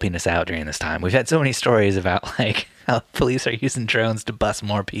drones are helping us out during this time. We've had so many stories about like how police are using drones to bust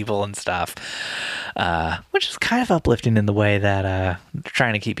more people and stuff, which is kind of uplifting in the way that they're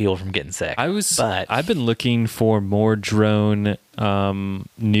trying to keep people from getting sick. I've been looking for more drone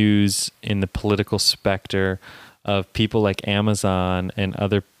news in the political specter of people like Amazon and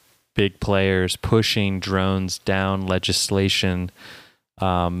other big players pushing drones down legislation.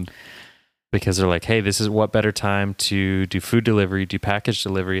 Because they're like, hey, this is what better time to do food delivery, do package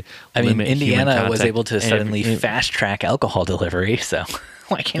delivery. I mean, Indiana was able to suddenly fast track alcohol delivery. So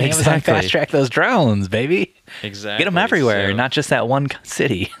why can't Amazon fast track those drones, baby? Exactly. Get them everywhere, not just that one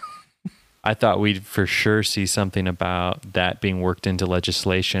city. I thought we'd for sure see something about that being worked into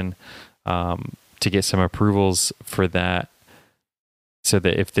legislation to get some approvals for that, so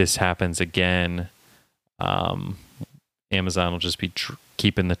that if this happens again, Amazon will just be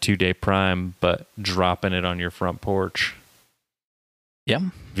keeping the 2-day Prime, but dropping it on your front porch. Yep.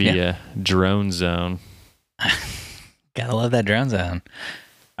 Via Drone Zone. Gotta love that Drone Zone.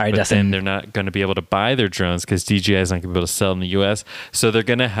 All right, but Dustin. Then they're not going to be able to buy their drones because DJI is not going to be able to sell in the U.S., so they're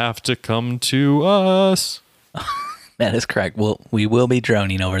going to have to come to us. That is correct. We will be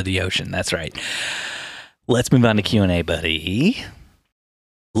droning over the ocean. That's right. Let's move on to Q&A, buddy.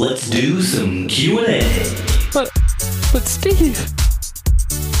 Let's do some Q&A. But Steve...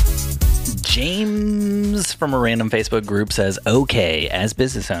 James from a random Facebook group says, okay, as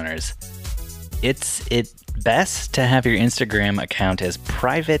business owners, it's best to have your Instagram account as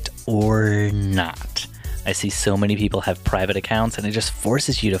private or not. I see so many people have private accounts and it just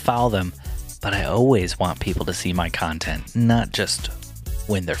forces you to follow them, but I always want people to see my content, not just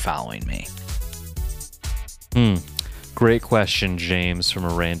when they're following me. Great question, James, from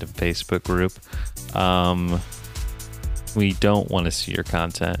a random Facebook group. We don't want to see your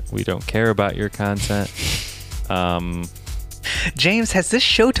content. We don't care about your content. James, has this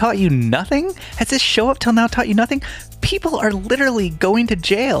show taught you nothing? Has this show up till now taught you nothing? People are literally going to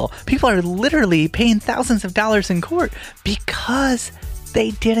jail. People are literally paying thousands of dollars in court because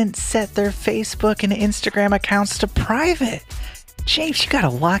they didn't set their Facebook and Instagram accounts to private. James, you gotta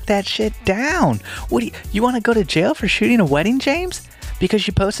lock that shit down. What do you want to go to jail for shooting a wedding, James? Because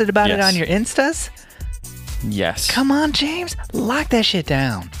you posted about it on your Instas? Yes. Come on, James. Lock that shit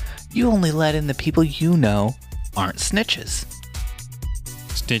down. You only let in the people you know aren't snitches.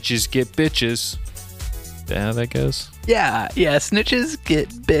 Snitches get bitches. Is that how that goes? Yeah. Snitches get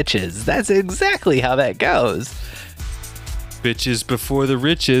bitches. That's exactly how that goes. Bitches before the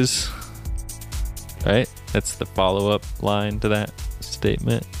riches. Right? That's the follow-up line to that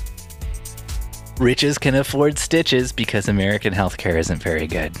statement. Riches can afford stitches because American healthcare isn't very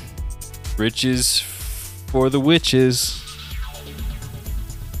good. Riches for the witches.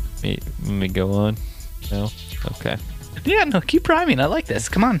 Let me go on. No? Okay. Yeah, no, keep rhyming. I like this.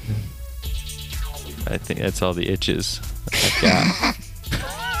 Come on. I think that's all the itches I've got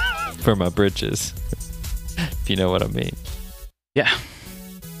for my britches. If you know what I mean. Yeah.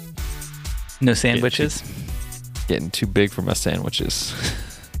 No sandwiches? Getting too big for my sandwiches.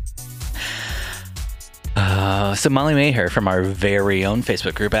 So Molly Maher from our very own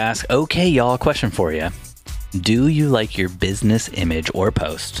Facebook group asks, okay, y'all, question for you. Do you like your business image or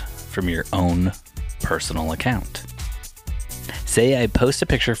post from your own personal account? Say I post a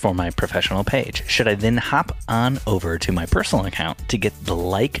picture for my professional page. Should I then hop on over to my personal account to get the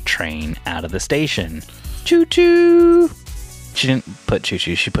like train out of the station? Choo choo. She didn't put choo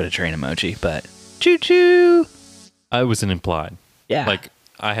choo. She put a train emoji, but choo choo. I wasn't implied. Yeah. Like,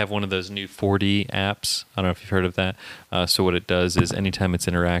 I have one of those new 4D apps. I don't know if you've heard of that. So what it does is anytime it's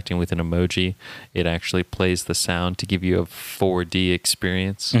interacting with an emoji, it actually plays the sound to give you a 4D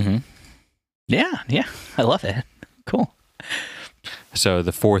experience. Mm-hmm. Yeah. I love it. Cool. So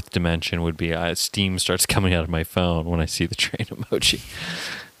the fourth dimension would be Steam starts coming out of my phone when I see the train emoji.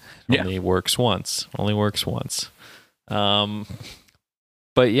 Only works once.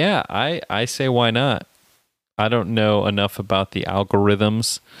 But yeah, I say why not? I don't know enough about the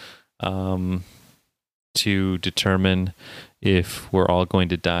algorithms to determine if we're all going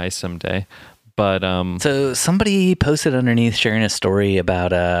to die someday. But so somebody posted underneath sharing a story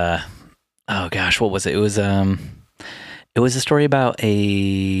about oh gosh, what was it? It was a story about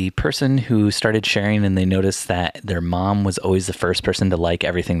a person who started sharing and they noticed that their mom was always the first person to like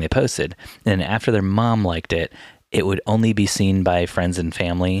everything they posted. And after their mom liked it, it would only be seen by friends and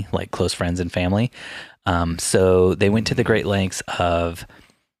family, like close friends and family. So they went to the great lengths of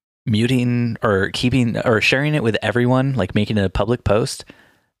muting or keeping or sharing it with everyone, like making it a public post.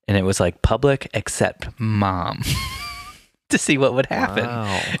 And it was like public except mom to see what would happen.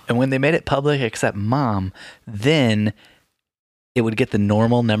 Wow. And when they made it public except mom, then it would get the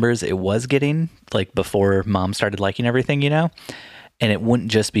normal numbers it was getting like before mom started liking everything, and it wouldn't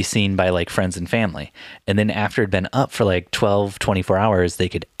just be seen by like friends and family. And then after it'd been up for like 12, 24 hours, they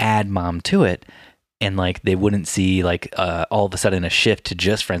could add mom to it. And like they wouldn't see like all of a sudden a shift to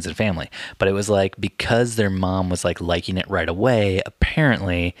just friends and family. But it was like because their mom was like liking it right away,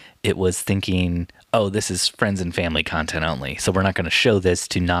 apparently it was thinking, oh, this is friends and family content only. So we're not going to show this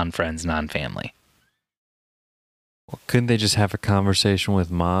to non-friends, non-family. Well, couldn't they just have a conversation with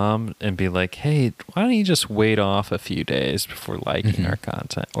mom and be like, hey, why don't you just wait off a few days before liking our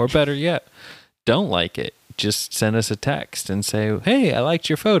content? Or better yet, don't like it. Just send us a text and say, hey, I liked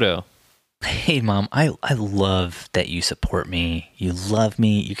your photo. Hey, mom, I love that you support me. You love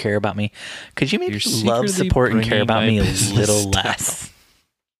me. You care about me. Could you maybe love, support, and care about me a little less?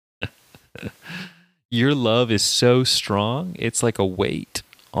 Your love is so strong. It's like a weight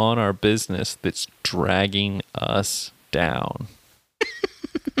on our business that's dragging us down.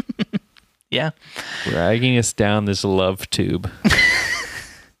 Yeah. Dragging us down this love tube.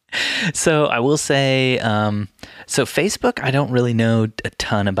 So I will say, so Facebook, I don't really know a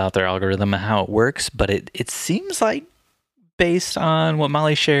ton about their algorithm and how it works, but it seems like based on what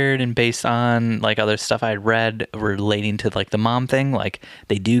Molly shared and based on like other stuff I'd read relating to like the mom thing, like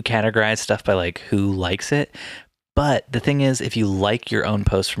they do categorize stuff by like who likes it. But the thing is, if you like your own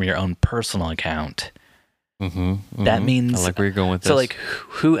post from your own personal account, that means I like where you're going with this. So like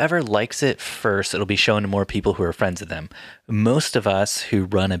whoever likes it first, it'll be shown to more people who are friends with them. Most of us who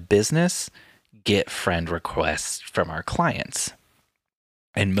run a business get friend requests from our clients.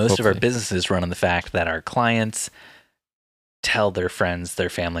 And most of our businesses run on the fact that our clients tell their friends, their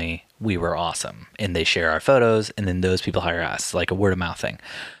family, we were awesome. And they share our photos, and then those people hire us, like a word of mouth thing.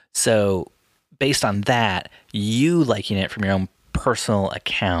 So based on that, you liking it from your own personal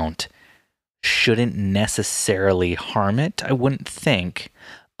account shouldn't necessarily harm it, I wouldn't think,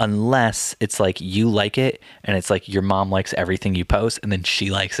 unless it's like you like it and it's like your mom likes everything you post and then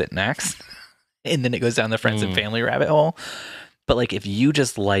she likes it next. And then it goes down the friends and family rabbit hole. But like if you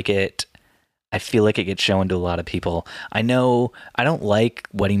just like it, I feel like it gets shown to a lot of people. I know I don't like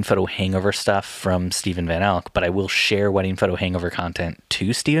wedding photo hangover stuff from Stephen Van Elk, but I will share wedding photo hangover content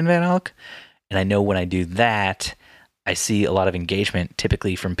to Stephen Van Elk. And I know when I do that, I see a lot of engagement,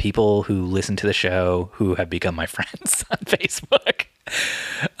 typically from people who listen to the show who have become my friends on Facebook.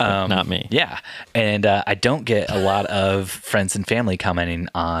 Not me. Yeah. And I don't get a lot of friends and family commenting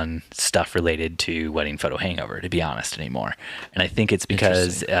on stuff related to wedding photo hangover, to be honest, anymore. And I think it's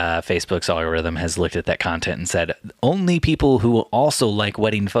because Facebook's algorithm has looked at that content and said, only people who also like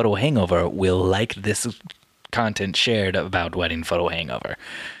wedding photo hangover will like this content shared about wedding photo hangover.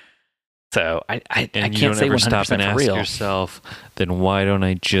 So I can't say 100% stop and ask real. yourself, then why don't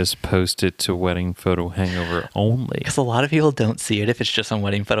I just post it to Wedding Photo Hangover only? Because a lot of people don't see it if it's just on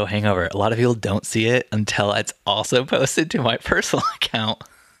Wedding Photo Hangover. A lot of people don't see it until it's also posted to my personal account,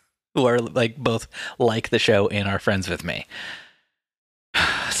 who are like both like the show and are friends with me.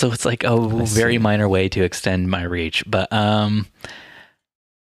 So it's like a very minor way to extend my reach. But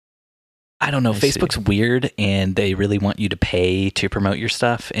I don't know. Facebook's weird, and they really want you to pay to promote your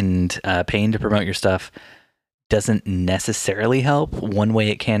stuff, and paying to promote your stuff doesn't necessarily help. One way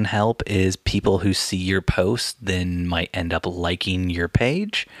it can help is people who see your post then might end up liking your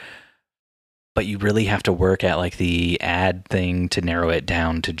page. But you really have to work at like the ad thing to narrow it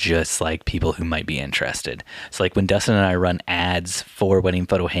down to just like people who might be interested. So like when Dustin and I run ads for Wedding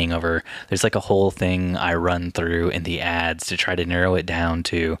Photo Hangover, there's like a whole thing I run through in the ads to try to narrow it down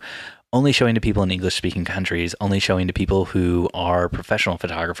to only showing to people in English speaking countries, only showing to people who are professional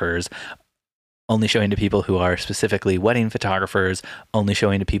photographers, only showing to people who are specifically wedding photographers, only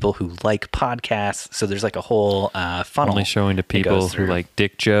showing to people who like podcasts. So there's like a whole funnel. Only showing to people who like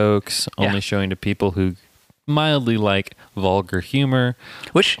dick jokes, only showing to people who mildly like vulgar humor.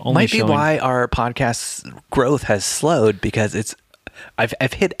 Which might be why our podcast growth has slowed, because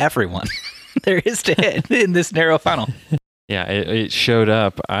I've hit everyone there is to hit in this narrow funnel. Yeah, it showed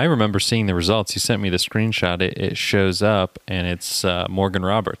up. I remember seeing the results. You sent me the screenshot. It shows up, and it's Morgan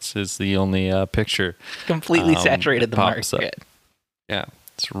Roberts is the only picture. Completely saturated the market. Up. Yeah,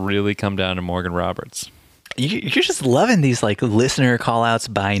 it's really come down to Morgan Roberts. You're just loving these like listener call-outs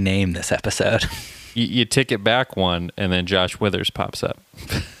by name this episode. You tick it back one, and then Josh Withers pops up.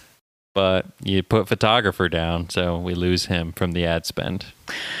 But you put photographer down, so we lose him from the ad spend.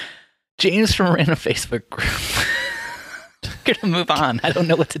 James from a random Facebook group. Gonna move on. I don't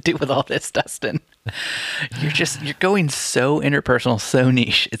know what to do with all this, Dustin. You're going so interpersonal, so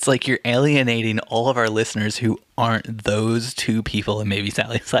niche. It's like you're alienating all of our listeners who aren't those two people and maybe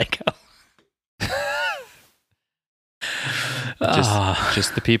Sally Psycho.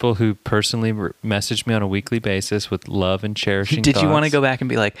 Just the people who personally message me on a weekly basis with love and cherishing Did thoughts. you want to go back and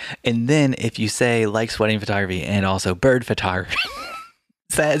be like, and then if you say likes wedding photography and also bird photography,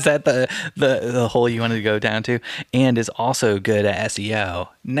 is that the hole you wanted to go down to, and is also good at SEO?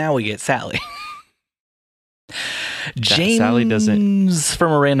 Now we get Sally. James Sally doesn't.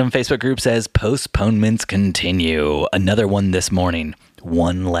 From a random Facebook group says postponements continue. Another one this morning.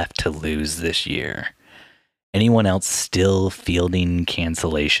 One left to lose this year. Anyone else still fielding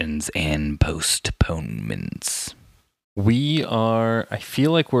cancellations and postponements? We are. I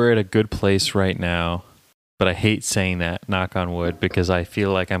feel like we're at a good place right now. But I hate saying that, knock on wood, because I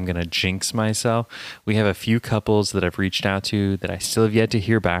feel like I'm going to jinx myself. We have a few couples that I've reached out to that I still have yet to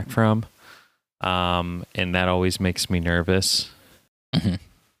hear back from. And that always makes me nervous. Mm-hmm.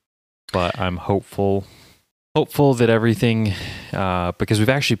 But I'm hopeful that everything, because we've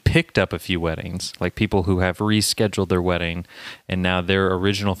actually picked up a few weddings, like people who have rescheduled their wedding, and now their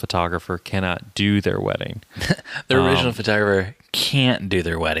original photographer cannot do their wedding. Their original photographer can't do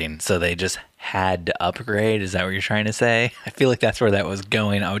their wedding, so they just had to upgrade. Is that what you're trying to say? I feel like that's where that was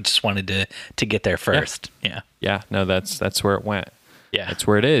going. I just wanted to get there first. Yeah. No, that's where it went. Yeah, that's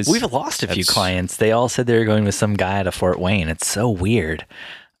where it is. We've lost a few clients. They all said they were going with some guy out of Fort Wayne. It's so weird.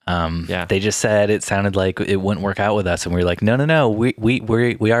 They just said it sounded like it wouldn't work out with us, and we were like, no,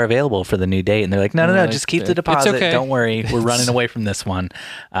 we are available for the new date, and they're like, no, just keep the deposit. Okay. Don't worry, we're running away from this one.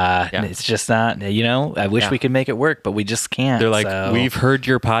 It's just not, I wish we could make it work, but we just can't. They're like, we've heard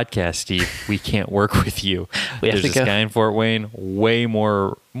your podcast, Steve. We can't work with you. There's this guy in Fort Wayne, way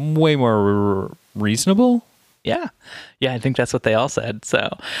more reasonable. Yeah, I think that's what they all said.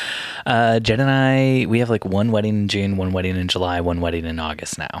 So, Jen and I, we have like one wedding in June, one wedding in July, one wedding in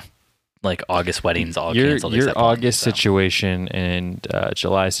August now. Like August weddings all canceled. Your August situation and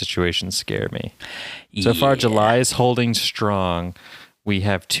July situation scare me. So far, July is holding strong. We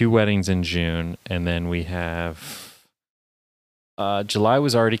have 2 weddings in June, and then we have July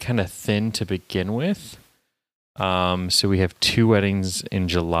was already kind of thin to begin with. So we have 2 weddings in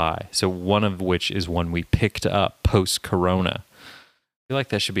July. So one of which is one we picked up post-corona. I feel like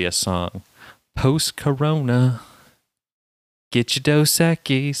that should be a song. Post-corona. Get your Dos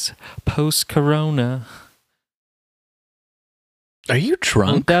Equis. Post-corona. Are you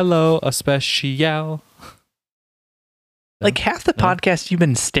drunk? Modelo especial. Like half the podcast you've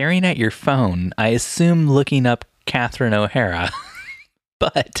been staring at your phone. I assume looking up Catherine O'Hara.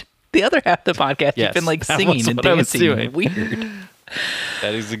 But the other half of the podcast, you've been like singing and dancing. Weird.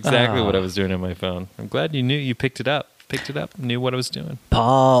 That is exactly what I was doing on my phone. I'm glad you knew. You picked it up, knew what I was doing.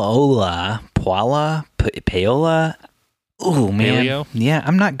 Paola. Oh man, Paleo? Yeah,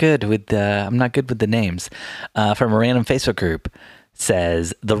 I'm not good with the names. From a random Facebook group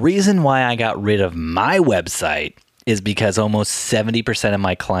says the reason why I got rid of my website is because almost 70% of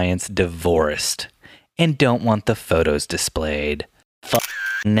my clients divorced and don't want the photos displayed.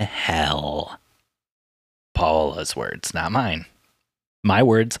 Hell. Paula's words, not mine. My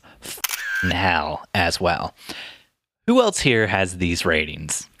words, hell as well. Who else here has these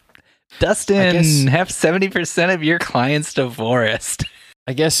ratings? Dustin, have 70% of your clients divorced.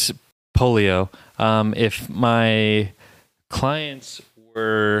 I guess polio. If my clients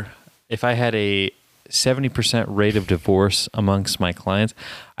were, if I had a 70% rate of divorce amongst my clients,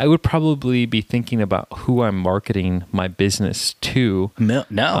 I would probably be thinking about who I'm marketing my business to. No,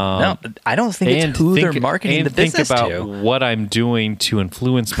 I don't think it's who they're marketing the business to. And to. think about what I'm doing to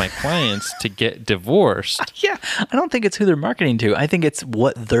influence my clients to get divorced. Yeah, I don't think it's who they're marketing to. I think it's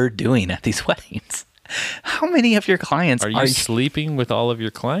what they're doing at these weddings. How many of your clients are you sleeping with all of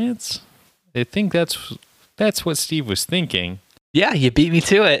your clients? I think that's what Steve was thinking. Yeah, you beat me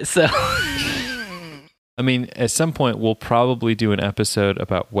to it. So, I mean, at some point we'll probably do an episode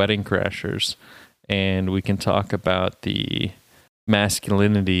about wedding crashers, and we can talk about the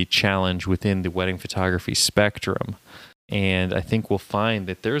masculinity challenge within the wedding photography spectrum. And I think we'll find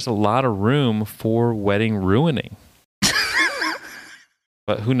that there's a lot of room for wedding ruining.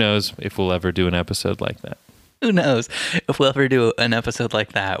 But who knows if we'll ever do an episode like that. Who knows if we'll ever do an episode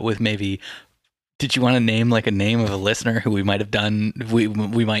like that with maybe, did you want to name like a name of a listener who we might have done, we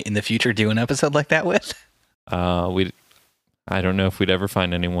might in the future do an episode like that with? I don't know if we'd ever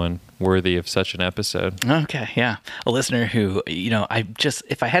find anyone worthy of such an episode. Okay, yeah. A listener who,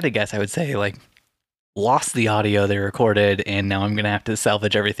 if I had to guess, I would say like lost the audio they recorded and now I'm going to have to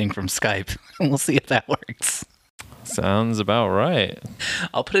salvage everything from Skype. We'll see if that works. Sounds about right.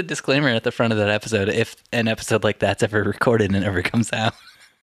 I'll put a disclaimer at the front of that episode if an episode like that's ever recorded and ever comes out.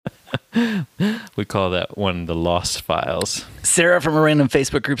 We call that one the lost files. Sarah from a random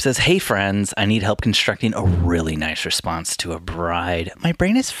Facebook group says, "Hey friends, I need help constructing a really nice response to a bride. My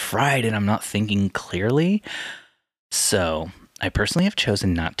brain is fried and I'm not thinking clearly. So I personally have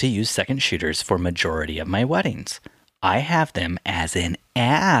chosen not to use second shooters for majority of my weddings. I have them as an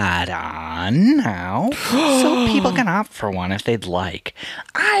add-on now, so people can opt for one if they'd like.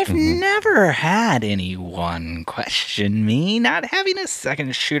 I've never had anyone question me not having a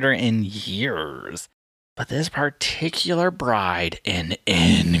second shooter in years. But this particular bride in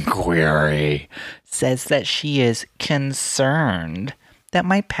inquiry says that she is concerned that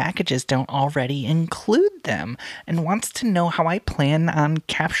my packages don't already include them and wants to know how I plan on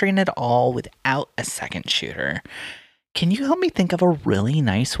capturing it all without a second shooter. Can you help me think of a really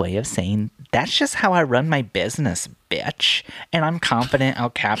nice way of saying, that's just how I run my business, bitch, and I'm confident I'll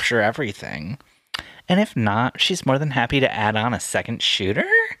capture everything? And if not, she's more than happy to add on a second shooter?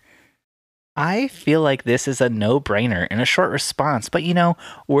 I feel like this is a no-brainer in a short response, but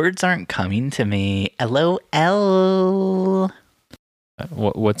words aren't coming to me. LOL.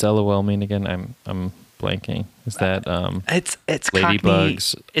 What's LOL mean again? I'm blanking. Is that it's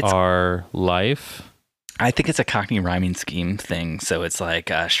ladybugs Cockney, are life? I think it's a Cockney rhyming scheme thing. So it's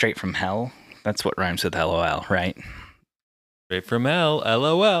like straight from hell. That's what rhymes with LOL, right? Straight from hell,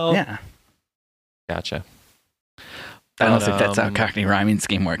 LOL. Yeah. Gotcha. I don't think that's how Cockney rhyming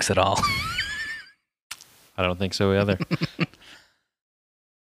scheme works at all. I don't think so either.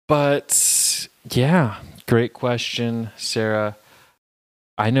 But yeah, great question, Sarah.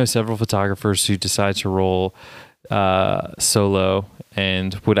 I know several photographers who decide to roll solo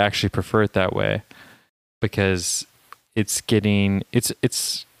and would actually prefer it that way. Because it's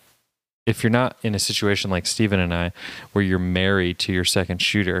if you're not in a situation like Steven and I, where you're married to your second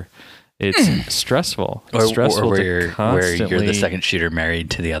shooter, it's stressful. It's stressful where constantly, you're the second shooter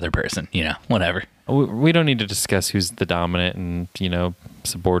married to the other person, whatever. We don't need to discuss who's the dominant and,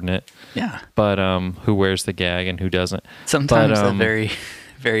 subordinate. Yeah. But who wears the gag and who doesn't. Sometimes a very,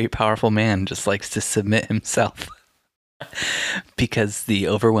 very powerful man just likes to submit himself. Because the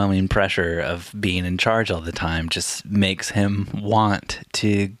overwhelming pressure of being in charge all the time just makes him want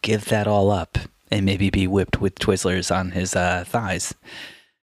to give that all up and maybe be whipped with Twizzlers on his thighs.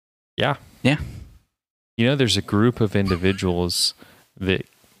 Yeah. Yeah. There's a group of individuals that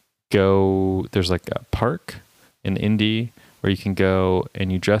go, there's like a park in Indy where you can go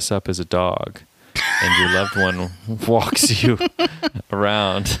and you dress up as a dog and your loved one walks you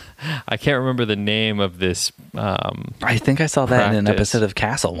around. I can't remember the name of this. I think I saw that in an episode of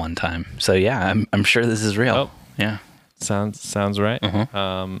Castle one time. So yeah, I'm sure this is real. Oh, yeah, sounds right.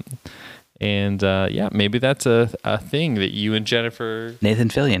 Uh-huh. Yeah, maybe that's a thing that you and Jennifer, Nathan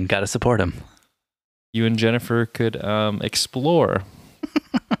Fillion, got to support him. You and Jennifer could explore.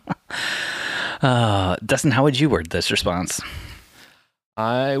 Dustin, how would you word this response?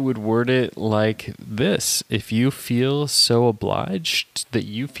 I would word it like this. If you feel so obliged that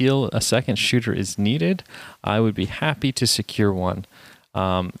you feel a second shooter is needed, I would be happy to secure one.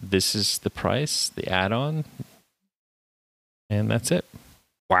 This is the price, the add-on, and that's it.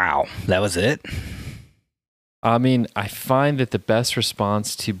 Wow, that was it? I mean, I find that the best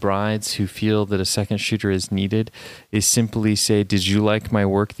response to brides who feel that a second shooter is needed is simply say, "Did you like my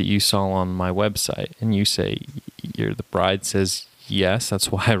work that you saw on my website?" And you say, the bride says, "Yes,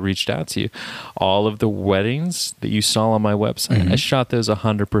 that's why I reached out to you. All of the weddings that you saw on my website, I shot those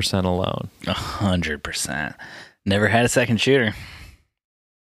 100% alone." 100%. Never had a second shooter.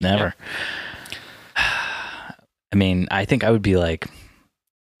 Never. I mean, I think I would be like,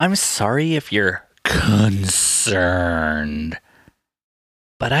 "I'm sorry if you're concerned,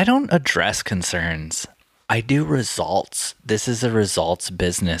 but I don't address concerns. I do results. This is a results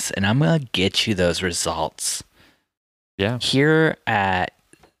business, and I'm going to get you those results." Yeah. Here at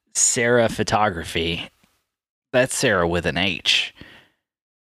Sarah Photography, that's Sarah with an H.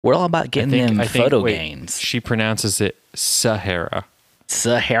 We're all about getting them photo gains. She pronounces it Sahara.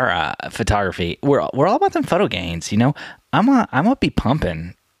 Sahara Photography. We're all about them photo gains. You know, I'm gonna be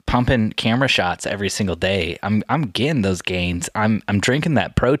pumping camera shots every single day. I'm getting those gains. I'm drinking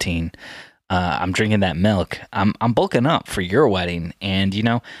that protein. I'm drinking that milk. I'm bulking up for your wedding. And you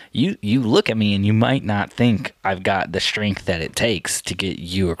know, you look at me and you might not think I've got the strength that it takes to get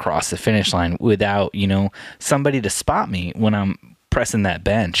you across the finish line without, you know, somebody to spot me when I'm pressing that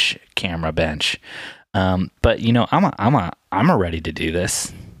camera bench. But you know, I'm ready to do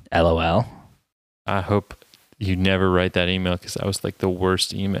this. LOL. I hope you never write that email, because that was like the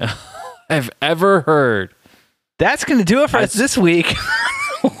worst email I've ever heard. That's going to do it for us this week.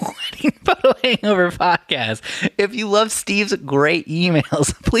 Wedding Photo Hangover podcast. If you love Steve's great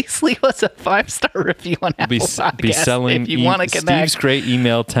emails, please leave us a 5-star review on Apple Podcasts. Be selling if you want to connect. Steve's great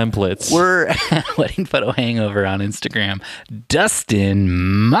email templates. We're at Wedding Photo Hangover on Instagram. Dustin,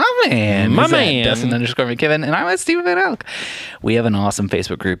 my man. Dustin_McKibben. And I'm at Steven Van Elk. We have an awesome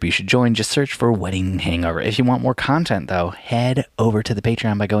Facebook group you should join. Just search for Wedding Hangover. If you want more content, though, head over to the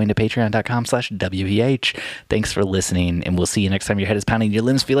Patreon by going to patreon.com/WVH. Thanks for listening, and we'll see you next time your head is pounding, your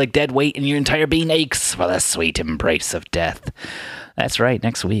limbs feel like dead weight, and your entire being aches for the sweet embrace of death. That's right,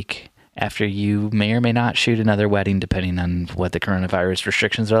 next week, after you may or may not shoot another wedding, depending on what the coronavirus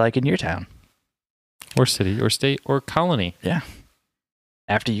restrictions are like in your town. Or city, or state, or colony. Yeah.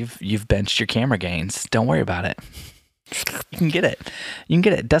 After you've benched your camera gains, don't worry about it. You can get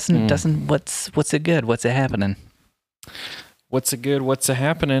it. Dustin, what's it good? What's it happening? What's it good? What's it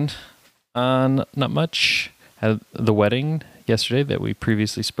happening? Not much. Had the wedding yesterday that we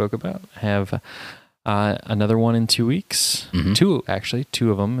previously spoke about. Have another one in 2 weeks. Mm-hmm.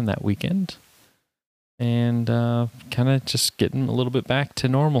 Two of them in that weekend. And kind of just getting a little bit back to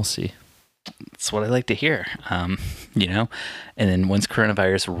normalcy. That's what I like to hear. You know, and then once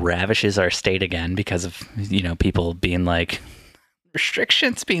coronavirus ravishes our state again because of, you know, people being like,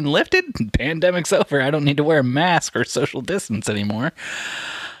 restrictions being lifted, pandemic's over, I don't need to wear a mask or social distance anymore,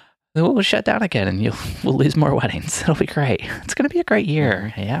 we'll shut down again and we'll lose more weddings. It'll be great. It's going to be a great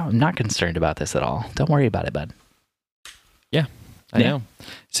year. Yeah, I'm not concerned about this at all. Don't worry about it, bud. Yeah, I know.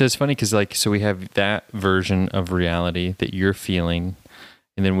 So it's funny because, like, so we have that version of reality that you're feeling,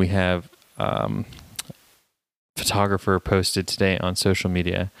 and then we have photographer posted today on social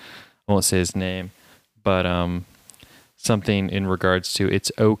media. I won't say his name, but something in regards to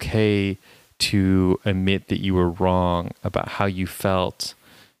it's okay to admit that you were wrong about how you felt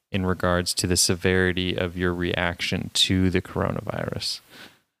in regards to the severity of your reaction to the coronavirus.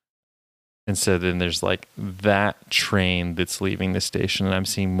 And so then there's like that train that's leaving the station, and I'm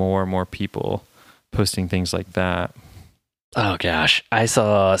seeing more and more people posting things like that. Oh gosh, I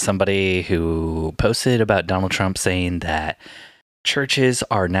saw somebody who posted about Donald Trump saying that churches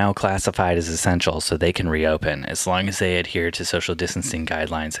are now classified as essential so they can reopen as long as they adhere to social distancing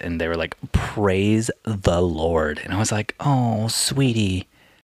guidelines. And they were like, praise the Lord. And I was like, oh, sweetie,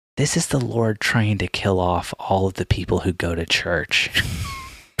 this is the Lord trying to kill off all of the people who go to church.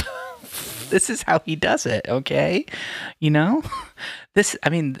 This is how he does it, okay? You know?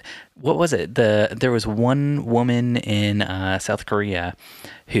 What was it? There was one woman in South Korea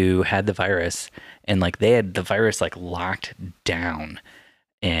who had the virus, and like they had the virus like locked down,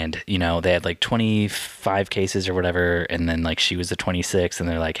 and you know, they had like 25 cases or whatever, and then like she was the 26th, and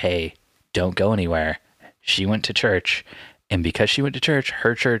they're like, hey, don't go anywhere. She went to church, and because she went to church,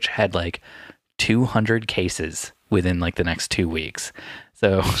 her church had like 200 cases within like the next 2 weeks.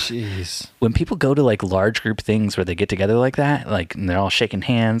 So jeez. When people go to like large group things where they get together like that, like and they're all shaking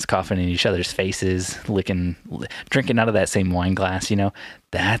hands, coughing in each other's faces, drinking out of that same wine glass, you know,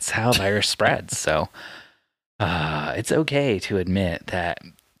 that's how virus spreads. So it's okay to admit that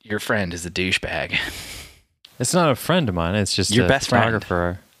your friend is a douchebag. It's not a friend of mine. It's just your a best photographer.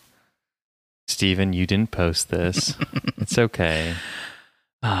 Friend. Steven, you didn't post this. It's okay.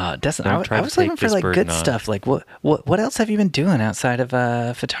 Destin, Don't try I to was looking take for this like burden good on. stuff. Like what else have you been doing outside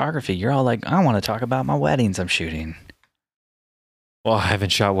of photography? You're all like, I want to talk about my weddings I'm shooting. Well, I haven't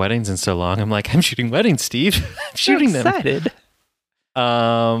shot weddings in so long. I'm like, I'm shooting weddings, Steve. I'm shooting them. Excited.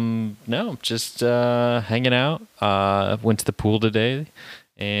 No, just hanging out. Went to the pool today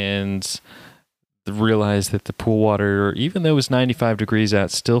and realized that the pool water, even though it was 95 degrees out,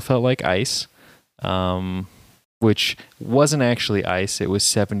 still felt like ice. Which wasn't actually ice. It was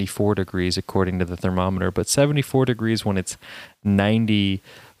 74 degrees according to the thermometer, but 74 degrees when it's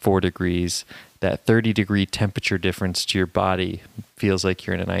 94 degrees, that 30-degree temperature difference to your body feels like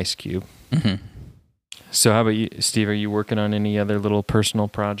you're in an ice cube. Mm-hmm. So how about you, Steve? Are you working on any other little personal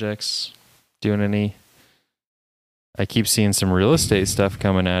projects? Doing any? I keep seeing some real estate stuff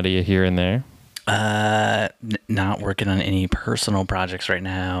coming out of you here and there. Not working on any personal projects right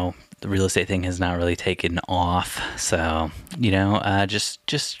now. The real estate thing has not really taken off. So,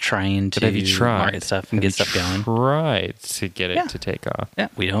 just trying But have you to tried? market stuff and get stuff going. Tried to get it Yeah. to take off. Yeah,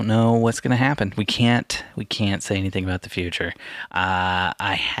 we don't know what's going to happen. We can't say anything about the future.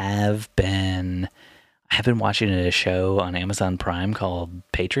 I have been watching a show on Amazon Prime called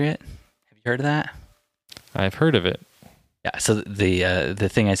Patriot. Have you heard of that? I've heard of it. Yeah. So the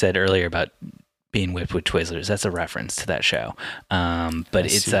thing I said earlier about being whipped with Twizzlers, that's a reference to that show. But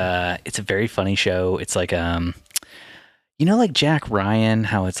it's a very funny show. It's like like Jack Ryan,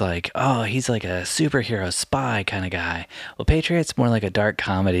 how it's like, oh, he's like a superhero spy kind of guy. Well, Patriot's more like a dark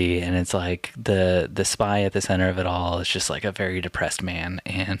comedy, and it's like the spy at the center of it all is just like a very depressed man,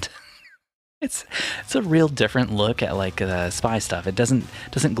 and it's a real different look at like spy stuff. It doesn't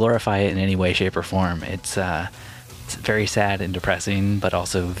glorify it in any way, shape, or form. It's very sad and depressing, but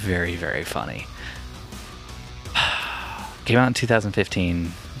also very, very funny. Came out in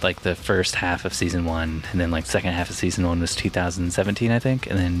 2015, like the first half of season 1, and then like second half of season 1 was 2017, I think,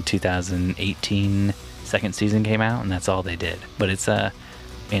 and then 2018 second season came out, and that's all they did. But it's good.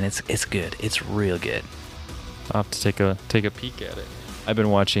 It's real good. I'll have to take a peek at it. I've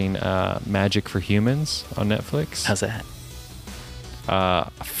been watching Magic for Humans on Netflix. How's that?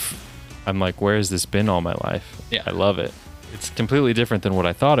 I'm like, where has this been all my life? Yeah. I love it. It's completely different than what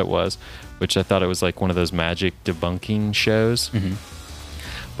I thought it was, which I thought it was like one of those magic debunking shows. Mm-hmm.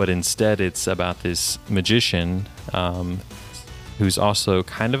 But instead, it's about this magician who's also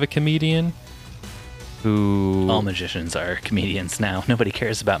kind of a comedian. All magicians are comedians now. Nobody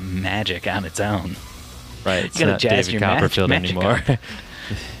cares about magic on its own. Right, it's You gotta not jazz David your Copperfield magic anymore.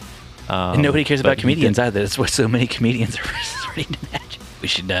 And nobody cares but about he comedians did- either. That's why so many comedians are resorting to magic. We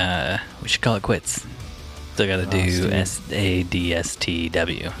should call it quits. Still got to do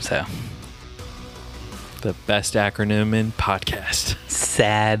SADSTW. So The best acronym in podcast.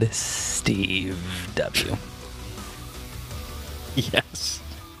 Sad Steve W. Yes.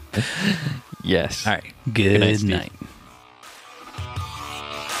 Yes. All right. Good night, Steve. night.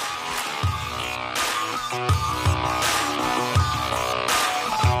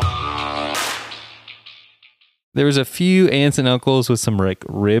 There was a few aunts and uncles with some like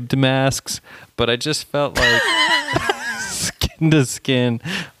ribbed masks, but I just felt like skin to skin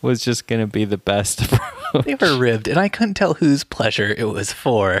was just going to be the best approach. They were ribbed, and I couldn't tell whose pleasure it was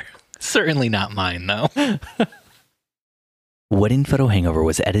for. Certainly not mine, though. Wedding Photo Hangover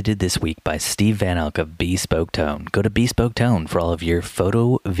was edited this week by Steve Van Elk of Bespoke Tone. Go to Bespoke Tone for all of your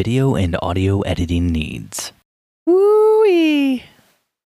photo, video, and audio editing needs. Woo-wee!